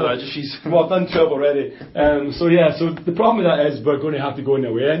 Cancel Ajishis. Well, I've done 12 already. So the problem with that is we're going to have to go in the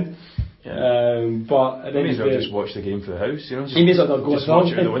away end. Yeah. But you may as well just watch the game for the house, You may as well go just watch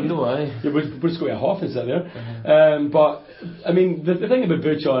it in the window, we'll just go to a half and sit there. But the thing about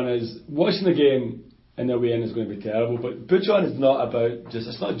Buchon is watching the game in the away end is going to be terrible. But Buchon is not about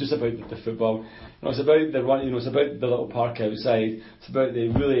it's not just about the football. It's about the run. It's about the little park outside. It's about the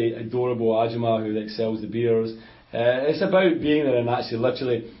really adorable Ajima who sells the beers. It's about being there and actually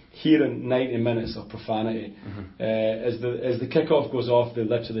literally hearing 90 minutes of profanity. As the kick-off goes off, they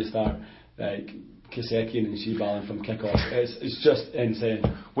literally start Kisekian and Shibalan from kick-off. It's just insane.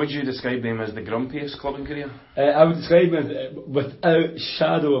 Would you describe them as the grumpiest club in Korea? I would describe them without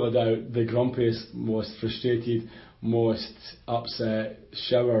shadow of a doubt the grumpiest, most frustrated, most upset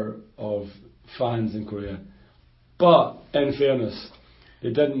shower of fans in Korea. But in fairness,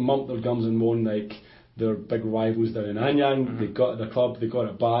 they didn't mump their gums and moan like their big rivals down in Anyang. They got the club, they got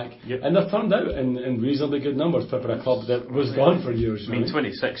it back, and they've turned out in reasonably good numbers for a club that was gone for years.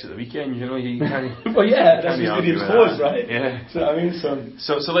 26 at the weekend, you can't. Well, yeah, that's the stadium's closed, right? Yeah.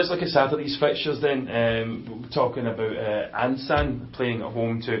 So let's look at Saturday's fixtures then. We're talking about Ansan playing at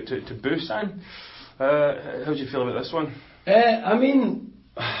home to Busan. How do you feel about this one?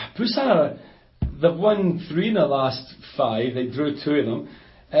 Busan, they've won 3 in the last 5. They drew 2 of them.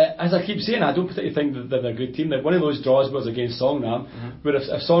 As I keep saying, I don't particularly think that they're a good team. Like one of those draws was against Songnam, but if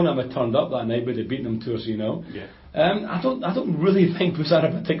Songnam had turned up that night, would have beaten them 2 or 3-0. Yeah. I don't really think Busan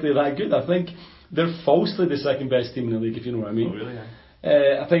are particularly that good. I think they're falsely the second best team in the league, if you know what I mean. Oh, really?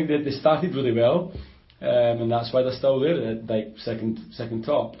 Yeah. I think that they started really well, and that's why they're still there, second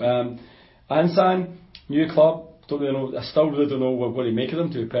top. Ansan, new club, don't really know. I still really don't know what to make of them,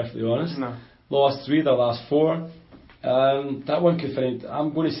 to be perfectly honest. No. Lost 3 their last 4. That one could finish.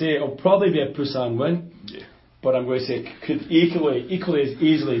 I'm going to say it'll probably be a Busan win. but I'm going to say could equally as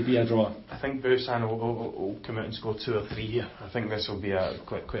easily be a draw. I think Busan will come out and score 2 or 3 here. I think this will be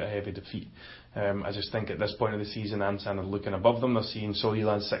quite a heavy defeat. I just think at this point of the season, Ansan are looking above them. They're seeing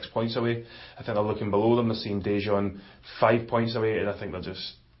Soliland 6 points away. I think they're looking below them. They're seeing Daejeon 5 points away, and I think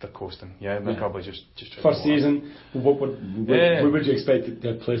they're coasting. Yeah, they're probably just first season. What would you expect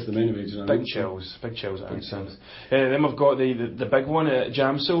to place them anyway? Do you know big chills at Ansan. Then we've got the big one at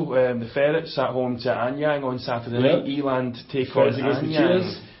Jamsil. The Ferrets at home to Anyang on Saturday night. Eland take on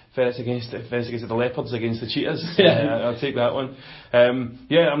Anyang. Ferrets against the Leopards against the Cheetahs. I'll take that one.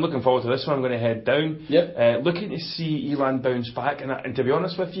 I'm looking forward to this one. I'm going to head down. Looking to see Eland bounce back, and to be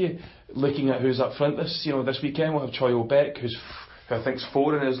honest with you, looking at who's up front this weekend, we'll have Troy O'Beck, who I think's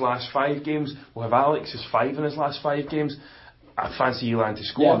 4 in his last 5 games. We'll have Alex, who's 5 in his last 5 games. I fancy Eland to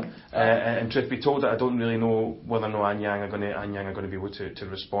score, and truth be told, I don't really know whether or not Anyang are going to be able to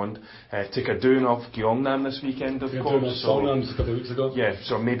respond. Took a doing off Gyeongnam this weekend, of course. So a couple of weeks ago. Yeah,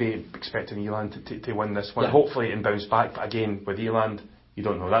 so maybe expecting Eland to win this one, hopefully, and bounce back. But again, with Eland, you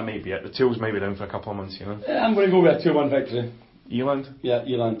don't know. That might be it. The tails might be down for a couple of months, I'm going to go with a 2-1 victory. Eland? Yeah,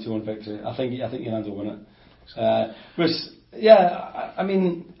 Eland 2-1 victory. I think Eland will win it. I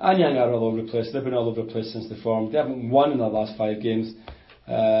mean, Anyang are all over the place. They've been all over the place since they formed. They haven't won in their last 5 games.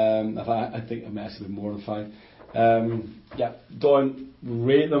 I think it may actually be more than 5. Don't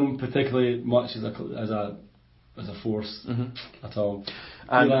rate them particularly much as a force at all.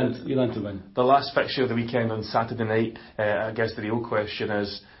 Eland to win. The last fixture of the weekend on Saturday night. I guess the real question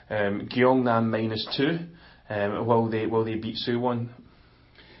is Gyeongnam -2. Will they beat Suwon?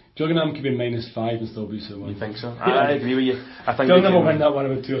 Gyeongnam could be -5 and still be Suwon. You think so? I agree with you. I think Gyeongnam will win that one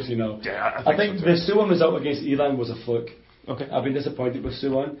about 2 or 3 now. Yeah, I think the Suwon result against Eland was a fluke. Okay. I've been disappointed with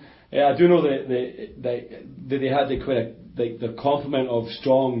Suwon. I do know that they had the complement of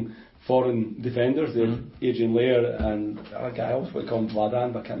strong foreign defenders. They had Adrian Lair and a guy I always want to call him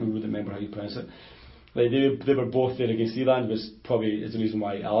Vladan, but I can't remember how you pronounce it. They were both there against Eland, which probably is the reason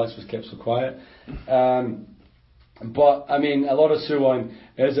why Alex was kept so quiet. But I mean, a lot of Suwon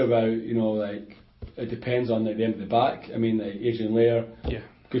is about it depends on the end of the back. I mean, Adrian Lair,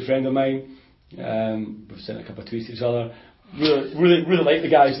 good friend of mine. We've sent a couple of tweets to each other. Really like the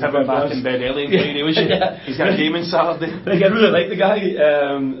guy. Have him back in bed early on Friday, was He's got a game on Saturday. I really like the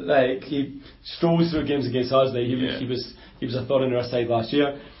guy. He strolls through games against us. He was a thorn in our side last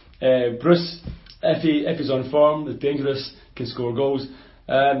year. Bruce, if he's on form, is dangerous, can score goals.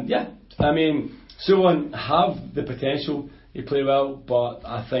 I mean, Suwon have the potential to play well, but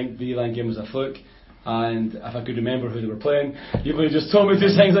I think the Eland game was a fluke. And if I could remember who they were playing, you would have just told me 2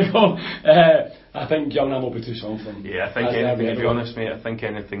 seconds ago. I think Gyeongnam will be too strong for them. Yeah, I think anything, to be honest, mate, I think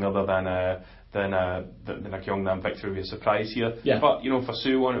anything other than a Gyeongnam victory would be a surprise here. Yeah. But for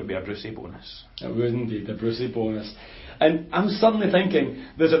Suwon, it would be a Brucey bonus. It would indeed, a Brucey bonus. And I'm suddenly thinking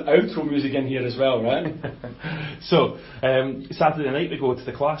there's an outro music in here as well, right? So, Saturday night we go to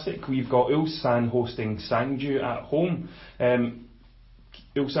the Classic. We've got Ulsan hosting Sangju at home.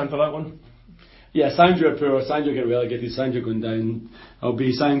 Ulsan for that one? Yeah, Sangju are poor. Sangju get relegated. Sangju going down. I'll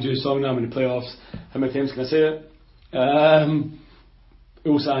be Sangju, Songnam in the playoffs. How many times can I say it?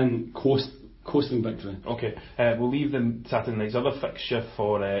 Ulsan coasting victory. Okay, we'll leave the Saturday night's other fixture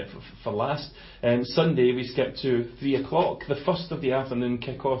for last. Sunday we skip to 3 o'clock. The first of the afternoon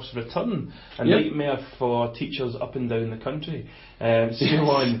kick-offs return. A nightmare for teachers up and down the country.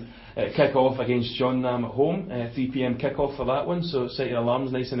 Suwon kick-off against Jeonnam at home. 3 p.m. kick-off for that one. So set your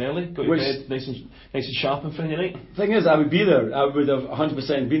alarms nice and early. Go to bed nice and sharp on Friday night. Thing is, I would be there. I would have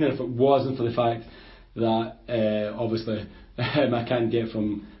 100% been there if it wasn't for the fact that obviously I can't get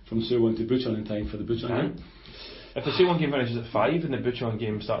from Suwon to Bucheon in time for the Bucheon game. If the Suwon game finishes at 5 and the Bucheon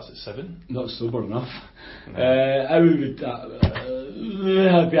game starts at 7, not sober enough. I would.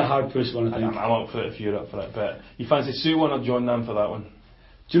 It'd be a hard push one. I think. I'm up for it if you're up for it. But you fancy Suwon or Jeonnam for that one?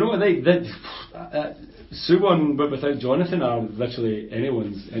 Do you know what they did? Suwon, but without Jonathan, are literally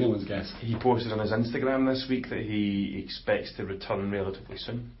anyone's guess. He posted on his Instagram this week that he expects to return relatively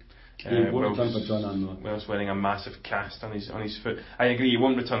soon. He won't return for Jeonnam though. Whilst wearing a massive cast on his foot. I agree, he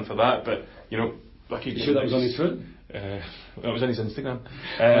won't return for that, but lucky. You sure that was on his foot? It was on his Instagram.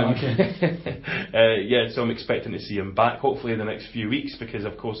 Okay. So I'm expecting to see him back, hopefully in the next few weeks, because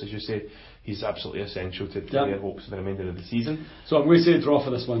of course, as you say, he's absolutely essential to their hopes for the remainder of the season. So I'm going to say a draw for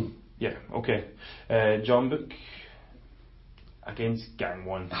this one. Yeah, okay. Jeonbuk against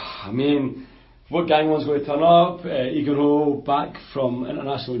Gangwon. I mean, what Gangwon's going to turn up? Igoro back from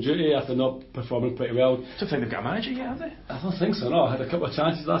international duty after not performing pretty well. I don't think they've got a manager yet, have they? I don't think so, no. I had a couple of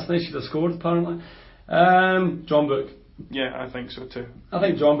chances last night, should have scored apparently. Jeonbuk Yeah, I think so too. I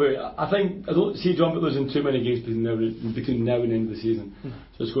think I don't see John Book losing too many games between now and the end of the season.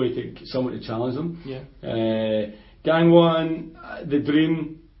 So it's going to take someone to challenge them. Yeah. Gang One, the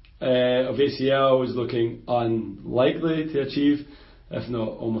dream of ACL is looking unlikely to achieve, if not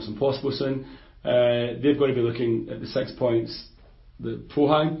almost impossible soon. They've got to be looking at the 6 points that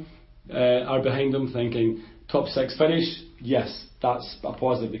Pohang are behind them, thinking top 6 finish. Yes, that's a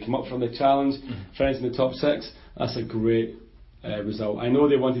positive. They come up from the challenge, friends in the top 6. That's a great result. I know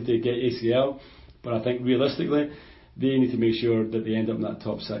they wanted to get ACL, but I think realistically they need to make sure that they end up in that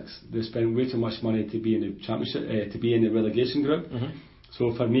top 6. They spend way too much money to be in the championship, to be in the relegation group.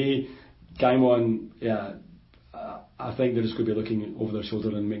 So for me, Gaimon, I think they're just going to be looking over their shoulder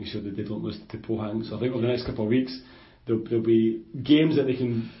and making sure that they don't lose to Pohang. So I think over the next couple of weeks there'll be games that they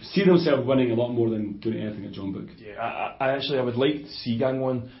can see themselves winning a lot more than doing anything at John Book. Yeah, I would like to see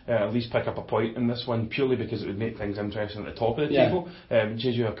Gangwon at least pick up a point in this one, purely because it would make things interesting at the top of the table.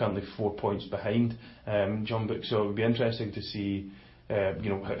 Jeju are currently 4 points behind John Book, so it would be interesting to see how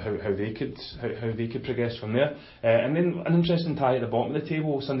they could progress from there. And then an interesting tie at the bottom of the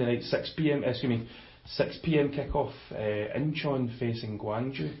table, Sunday night 6 p.m. kickoff, Incheon facing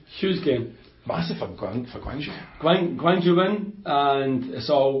Gwangju. Huge game. Massive for Gwangju. Gwangju win, and it's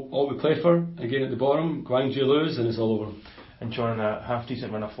all we play for. Again at the bottom, Gwangju lose, and it's all over. Incheon a half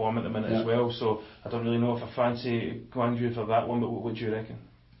decent run of form at the minute as well, so I don't really know if I fancy Gwangju for that one, but what do you reckon?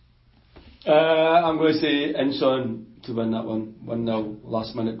 I'm going to say Incheon to win that one. 1-0,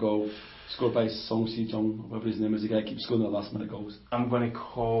 last minute goal, scored by Song Si-jung, whatever his name is, the guy keeps scoring the last minute goals. I'm going to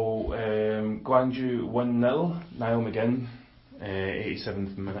call Gwangju 1-0, Niall McGinn,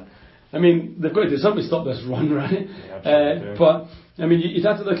 87th minute. I mean, they've got to do something to stop this run, right? Yeah, but, I mean, you'd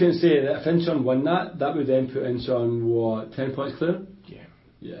have to look and say that if Incheon won that would then put Incheon, 10 points clear? Yeah.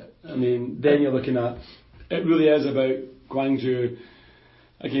 Yeah. I mean, then you're looking at, it really is about Gwangju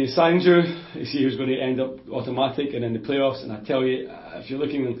against Sangju. You see who's going to end up automatic and in the playoffs. And I tell you, if you're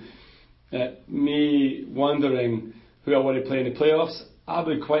looking at me wondering who I want to play in the playoffs, I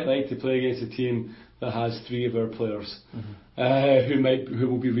would quite like to play against a team that has 3 of our players who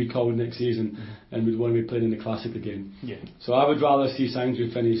will be recalled next season and would want to be playing in the Classic again. Yeah. So I would rather see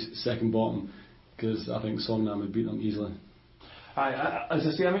Sangju finish second bottom, because I think Songnam would beat them easily. As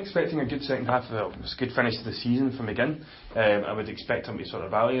I say, I'm expecting a good second half. It's a good finish to the season from McGinn. I would expect him to sort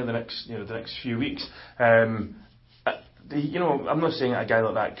of rally in the next few weeks. I'm not saying that a guy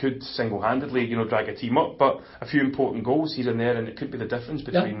like that could single-handedly, drag a team up, but a few important goals here and there, and it could be the difference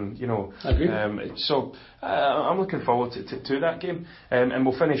between, I agree. So I'm looking forward to that game, and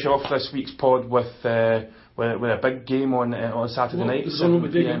we'll finish off this week's pod with a big game on Saturday night,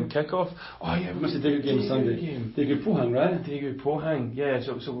 7 p.m. kickoff. Oh yeah, we missed the Daegu game Sunday. Daegu Pohang, right? Daegu Pohang, yeah.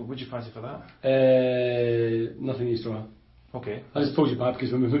 So what would you fancy for that? Nothing East draw. Okay. I just pulled you back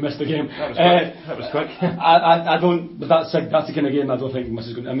because we missed the game. That was quick. I don't. But that's the kind of game I don't think Miss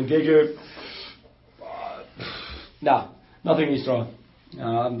is going. I mean, Daegu. Nothing East draw.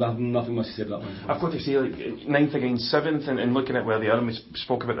 I have nothing much to say about that one. I've got to say, 9th against 7th, and looking at where they are, and we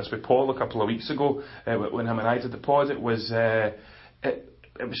spoke about this with Paul a couple of weeks ago when him and I did the pod. It was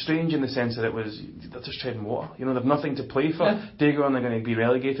strange in the sense that they're just treading water. They've nothing to play for. Yeah. Daegu are going to be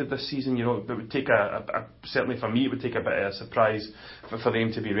relegated this season. It would take certainly for me, it would take a bit of a surprise for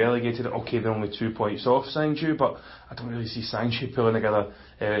them to be relegated. Okay, they're only 2 points off Sangju, but I don't really see Sangju pulling together,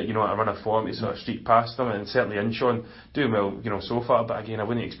 a run of form to sort of streak past them, and certainly Incheon doing well, so far. But again, I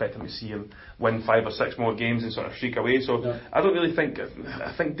wouldn't expect them to see him win 5 or 6 more games and sort of streak away. So yeah. I don't really think.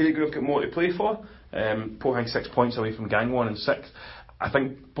 I think Daegu have got more to play for. Pohang 6 points away from Gangwon in 6th. I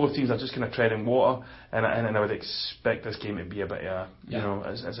think both teams are just kind of treading water, and I would expect this game to be a bit,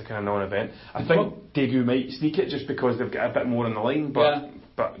 as a kind of non-event. I think Daegu might sneak it just because they've got a bit more on the line, but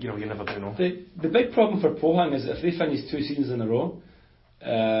you never do know. The big problem for Pohang is if they finish 2 seasons in a row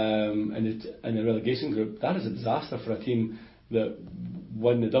in the relegation group, that is a disaster for a team that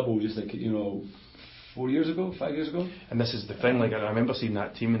won the double just 4 years ago, 5 years ago. And this is the thing, I remember seeing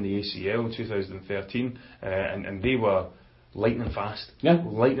that team in the ACL in 2013, and they were lightning fast. Yeah.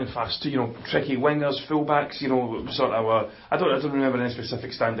 Lightning fast. Tricky wingers, fullbacks, sort of I don't remember any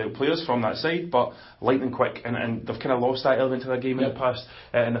specific standout players from that side, but lightning quick, and they've kind of lost that element to their game in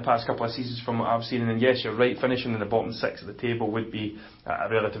the past couple of seasons from what I've seen. And yes, you're right, finishing in the bottom 6 of the table would be a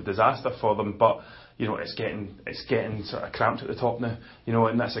relative disaster for them, but it's getting sort of cramped at the top now,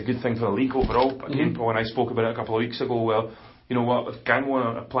 and that's a good thing for the league overall. But again, Paul and I spoke about it a couple of weeks ago. Well, you know what, if Gangwon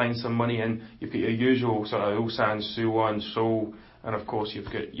are applying some money in, you've got your usual sort of Ulsan, Suwon, Seoul, and of course you've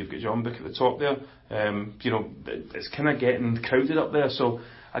got John Book at the top there. It's kind of getting crowded up there, so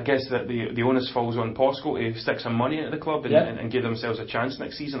I guess that the onus falls on Posco to stick some money into the club and give themselves a chance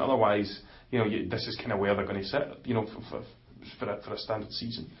next season. Otherwise, this is kind of where they're going to sit, for a standard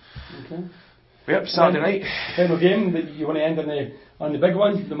season. Okay. Yep, Saturday night. Final game that you want to end on the big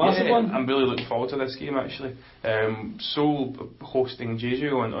one, the massive one? I'm really looking forward to this game actually. Seoul hosting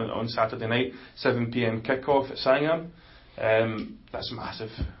Jeju on Saturday night, 7 p.m. kickoff at Sangam. That's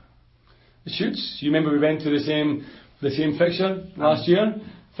massive. The Shoots. You remember we went to the same fixture last year.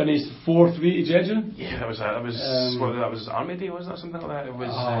 Finished 4-3 to Jeju. Yeah, that was Army Day, wasn't it? Something like that. It was.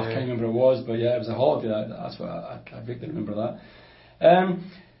 I can't remember what it was, but yeah, it was a holiday. That's what I vaguely remember that.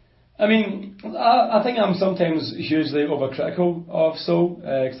 I think I'm sometimes hugely overcritical of Seoul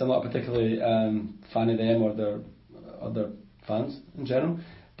because I'm not particularly fan of them or their other fans in general.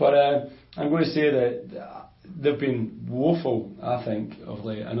 But I'm going to say that they've been woeful, I think, of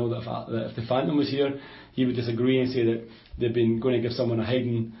late. I know that if the Phantom was here, he would disagree and say that they've been going to give someone a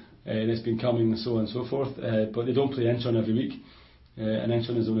hiding and it's been coming and so on and so forth. But they don't play Incheon every week. And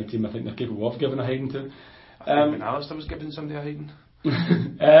Incheon is the only team I think they're capable of giving a hiding to. I think Alistair was giving somebody a hiding.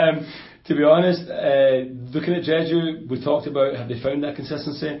 To be honest, looking at Jeju, we talked about have they found that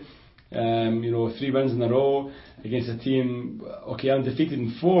consistency. 3 wins in a row against a team, undefeated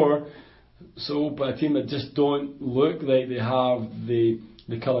in 4, but a team that just don't look like they have the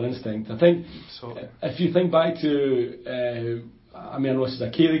colour instinct. I think if you think back to, I know this is a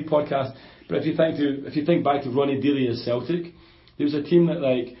K-League podcast, but if you think back to Ronnie Dealey's Celtic, there was a team that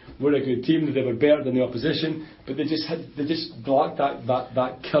were a good team, they were better than the opposition, but they just lacked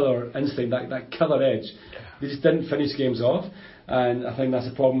that killer instinct, that killer edge. They just didn't finish games off, and I think that's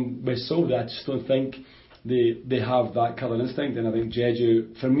a problem with Seoul. I just don't think they have that killer instinct, and I think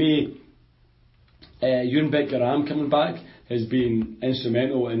Jeju, for me, Yoonbaek Garam coming back has been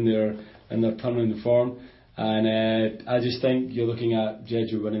instrumental in their turnaround the form. And I just think you're looking at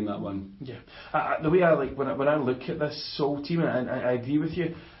Jeju winning that one. Yeah, the way I when I look at this Seoul team, and I agree with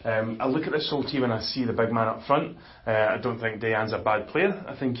you. I look at this Seoul team and I see the big man up front. I don't think Dayan's a bad player.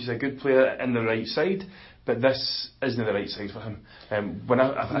 I think he's a good player in the right side, but this isn't the right side for him.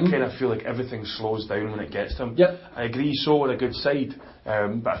 I kind of feel like everything slows down when it gets to him. Yep. I agree, Seoul are a good side,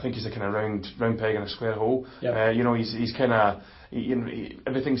 but I think he's a kind of round peg in a square hole. Yep. He's kind of.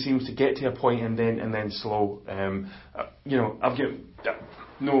 Everything seems to get to a point and then slow. I've got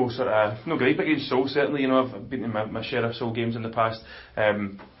no gripe against Seoul. Certainly, I've been to my share of Seoul games in the past,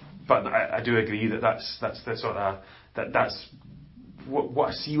 but I do agree that's the sort of that's what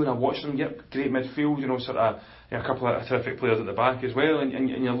I see when I watch them. Yep, great midfield. A couple of terrific players at the back as well, and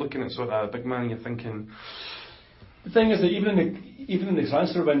you're looking at sort of a big man and you're thinking. The thing is that even in the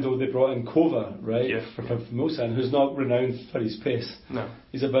transfer window they brought in Kova, right? Yeah. For Mosan, who's not renowned for his pace. No.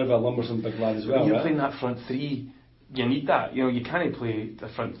 He's a bit of a lumbersome big lad as well. When you're right? playing that front three, you need that. You can't play the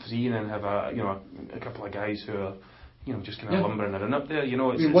front three and then have a couple of guys who are just kind of lumbering around up there.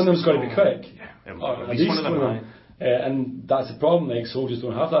 One of them's got to be quick. Yeah, or at least one of them. And that's the problem. Soldiers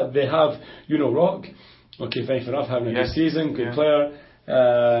don't have that. They have Rock. Okay, fine enough, having a good season, good player.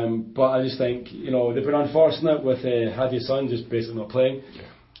 But I just think they've been unfortunate with Hadi's son just basically not playing.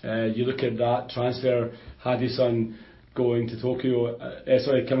 You look at that transfer, Hadi's son going to Tokyo,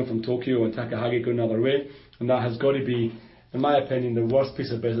 coming from Tokyo, and Takahagi going another way, and that has got to be, in my opinion, the worst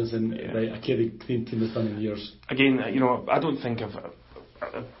piece of business in a K-League team has done in years. Again, I don't think I've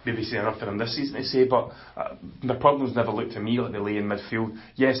maybe saying enough for them this season to say, but the problems never looked to me like they lay in midfield.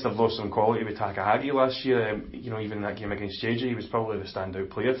 Yes, they've lost some quality with Takahagi last year. Even in that game against Jeju, he was probably the standout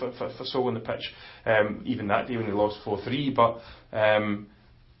player for Seoul on the pitch. Even that day when they lost 4-3, but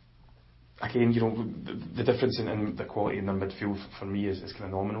again, the difference in the quality in their midfield for me is kind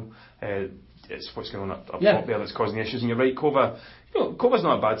of nominal. It's what's going on up top there that's causing the issues. And you're right, Kova's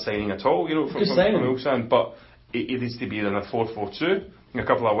not a bad signing at all. From Ulsan, but it needs to be in a 4-4-2. A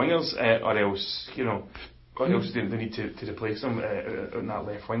couple of wingers, or else they need to replace him on that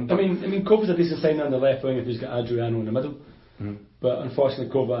left wing. But Kova's a decent signing on the left wing if he's got Adriano in the middle. Mm-hmm. But unfortunately,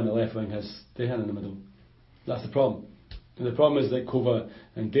 Kova on the left wing has Dehan in the middle. That's the problem. And the problem is that Kova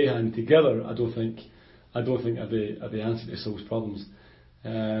and Dehan together, I don't think are the answer to Seoul's problems.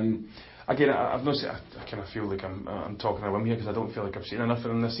 Again, I've not. I kind of feel like I'm talking a whim here because I don't feel like I've seen enough of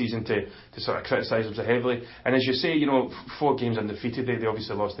them this season to sort of criticise them so heavily. And as you say, 4 games undefeated. They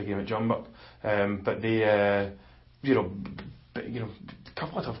obviously lost the game at Jeonbuk, but they,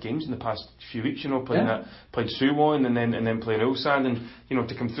 couple of tough games in the past few weeks, played Suwon and then playing Ulsan, and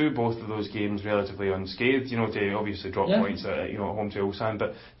to come through both of those games relatively unscathed, to obviously drop points at home to Ulsan,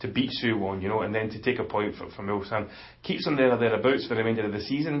 but to beat Suwon, and then to take a point from Ulsan keeps them there or thereabouts for the remainder of the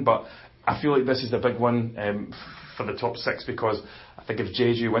season. But I feel like this is the big one for the top 6, because I think if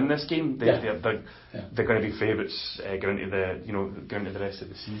Jeju win this game, they're going to be favourites going into the rest of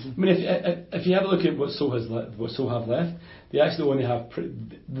the season. I mean, if you have a look at what Seoul have left, they actually only have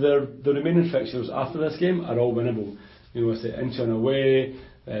the remaining fixtures after this game are all winnable. It's Incheon away,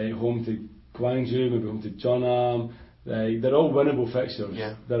 home to Gwangju, maybe home to Jeonnam. They're all winnable fixtures.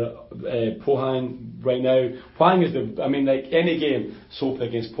 Yeah. Pohang right now. Hwang is any game Seoul play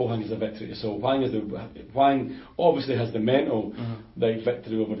against Pohang is a victory. So Hwang obviously has the mental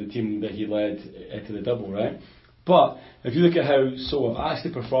victory over the team that he led to the double, right? But if you look at how Seoul have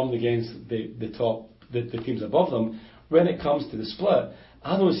actually performed against the teams above them, when it comes to the split,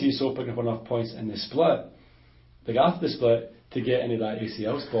 I don't see Seoul picking up enough points in the split, after the split, to get into that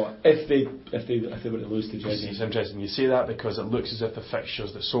ACL spot if they were to lose to Jeju. It's interesting you say that, because it looks as if the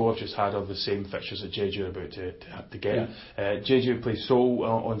fixtures that Seoul have just had are the same fixtures that Jeju are about to get. Jeju play Seoul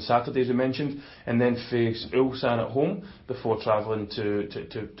on Saturday, as we mentioned, and then face Ulsan at home before travelling to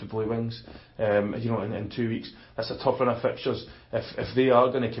Blue Wings in 2 weeks. That's a tough run of fixtures. If they are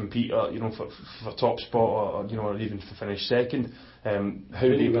going to compete for top spot or even to finish second, how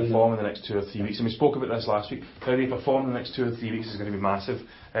they perform in the next 2 or 3 weeks, and we spoke about this last week, how they perform in the next 2 or 3 weeks is going to be massive.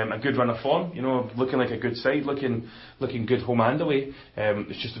 A good run of form, looking like a good side, looking good home and away.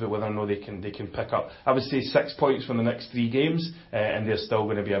 It's just about whether or not they can pick up, I would say, 6 points from the next 3 games, and they're still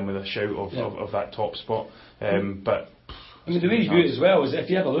going to be in with a shout of that top spot. But the way you view it as well is, if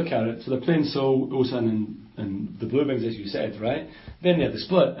you have a look at it, so they're playing Seoul, Ulsan and the Blue Wings, as you said, right? Then they have the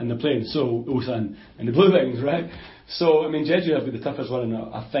split and they're playing Seoul, Ulsan and the Blue Wings, right? So Jeju have been the toughest one,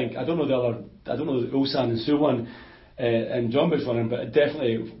 I think. I don't know the Ulsan and Suwon and Jeonbuk's running, but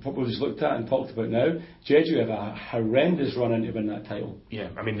definitely what we've just looked at and talked about now, Jeju have a horrendous run in to win that title. Yeah,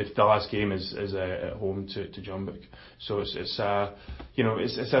 the last game is at home to Jeonbuk, so it's a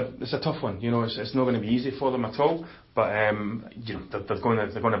tough one. It's not going to be easy for them at all. But they're going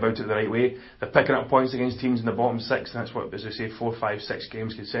about it the right way. They're picking up points against teams in the bottom 6, and that's what, as I say, 4, 5, 6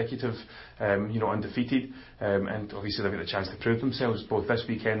 games consecutive, undefeated. And obviously they've got the chance to prove themselves both this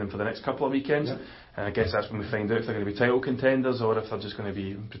weekend and for the next couple of weekends. Yep. And I guess that's when we find out if they're going to be title contenders or if they're just going to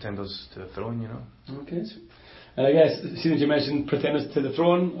be pretenders to the throne. Okay. And I guess, seeing as you mentioned pretenders to the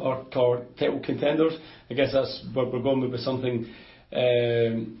throne or title contenders, I guess that's what we're going with something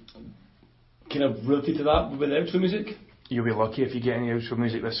kind of related to that with outro music. You'll be lucky if you get any outro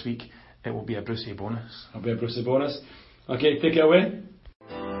music this week. It will be a Brucey bonus. It'll be a Brucey bonus. Okay, take it away.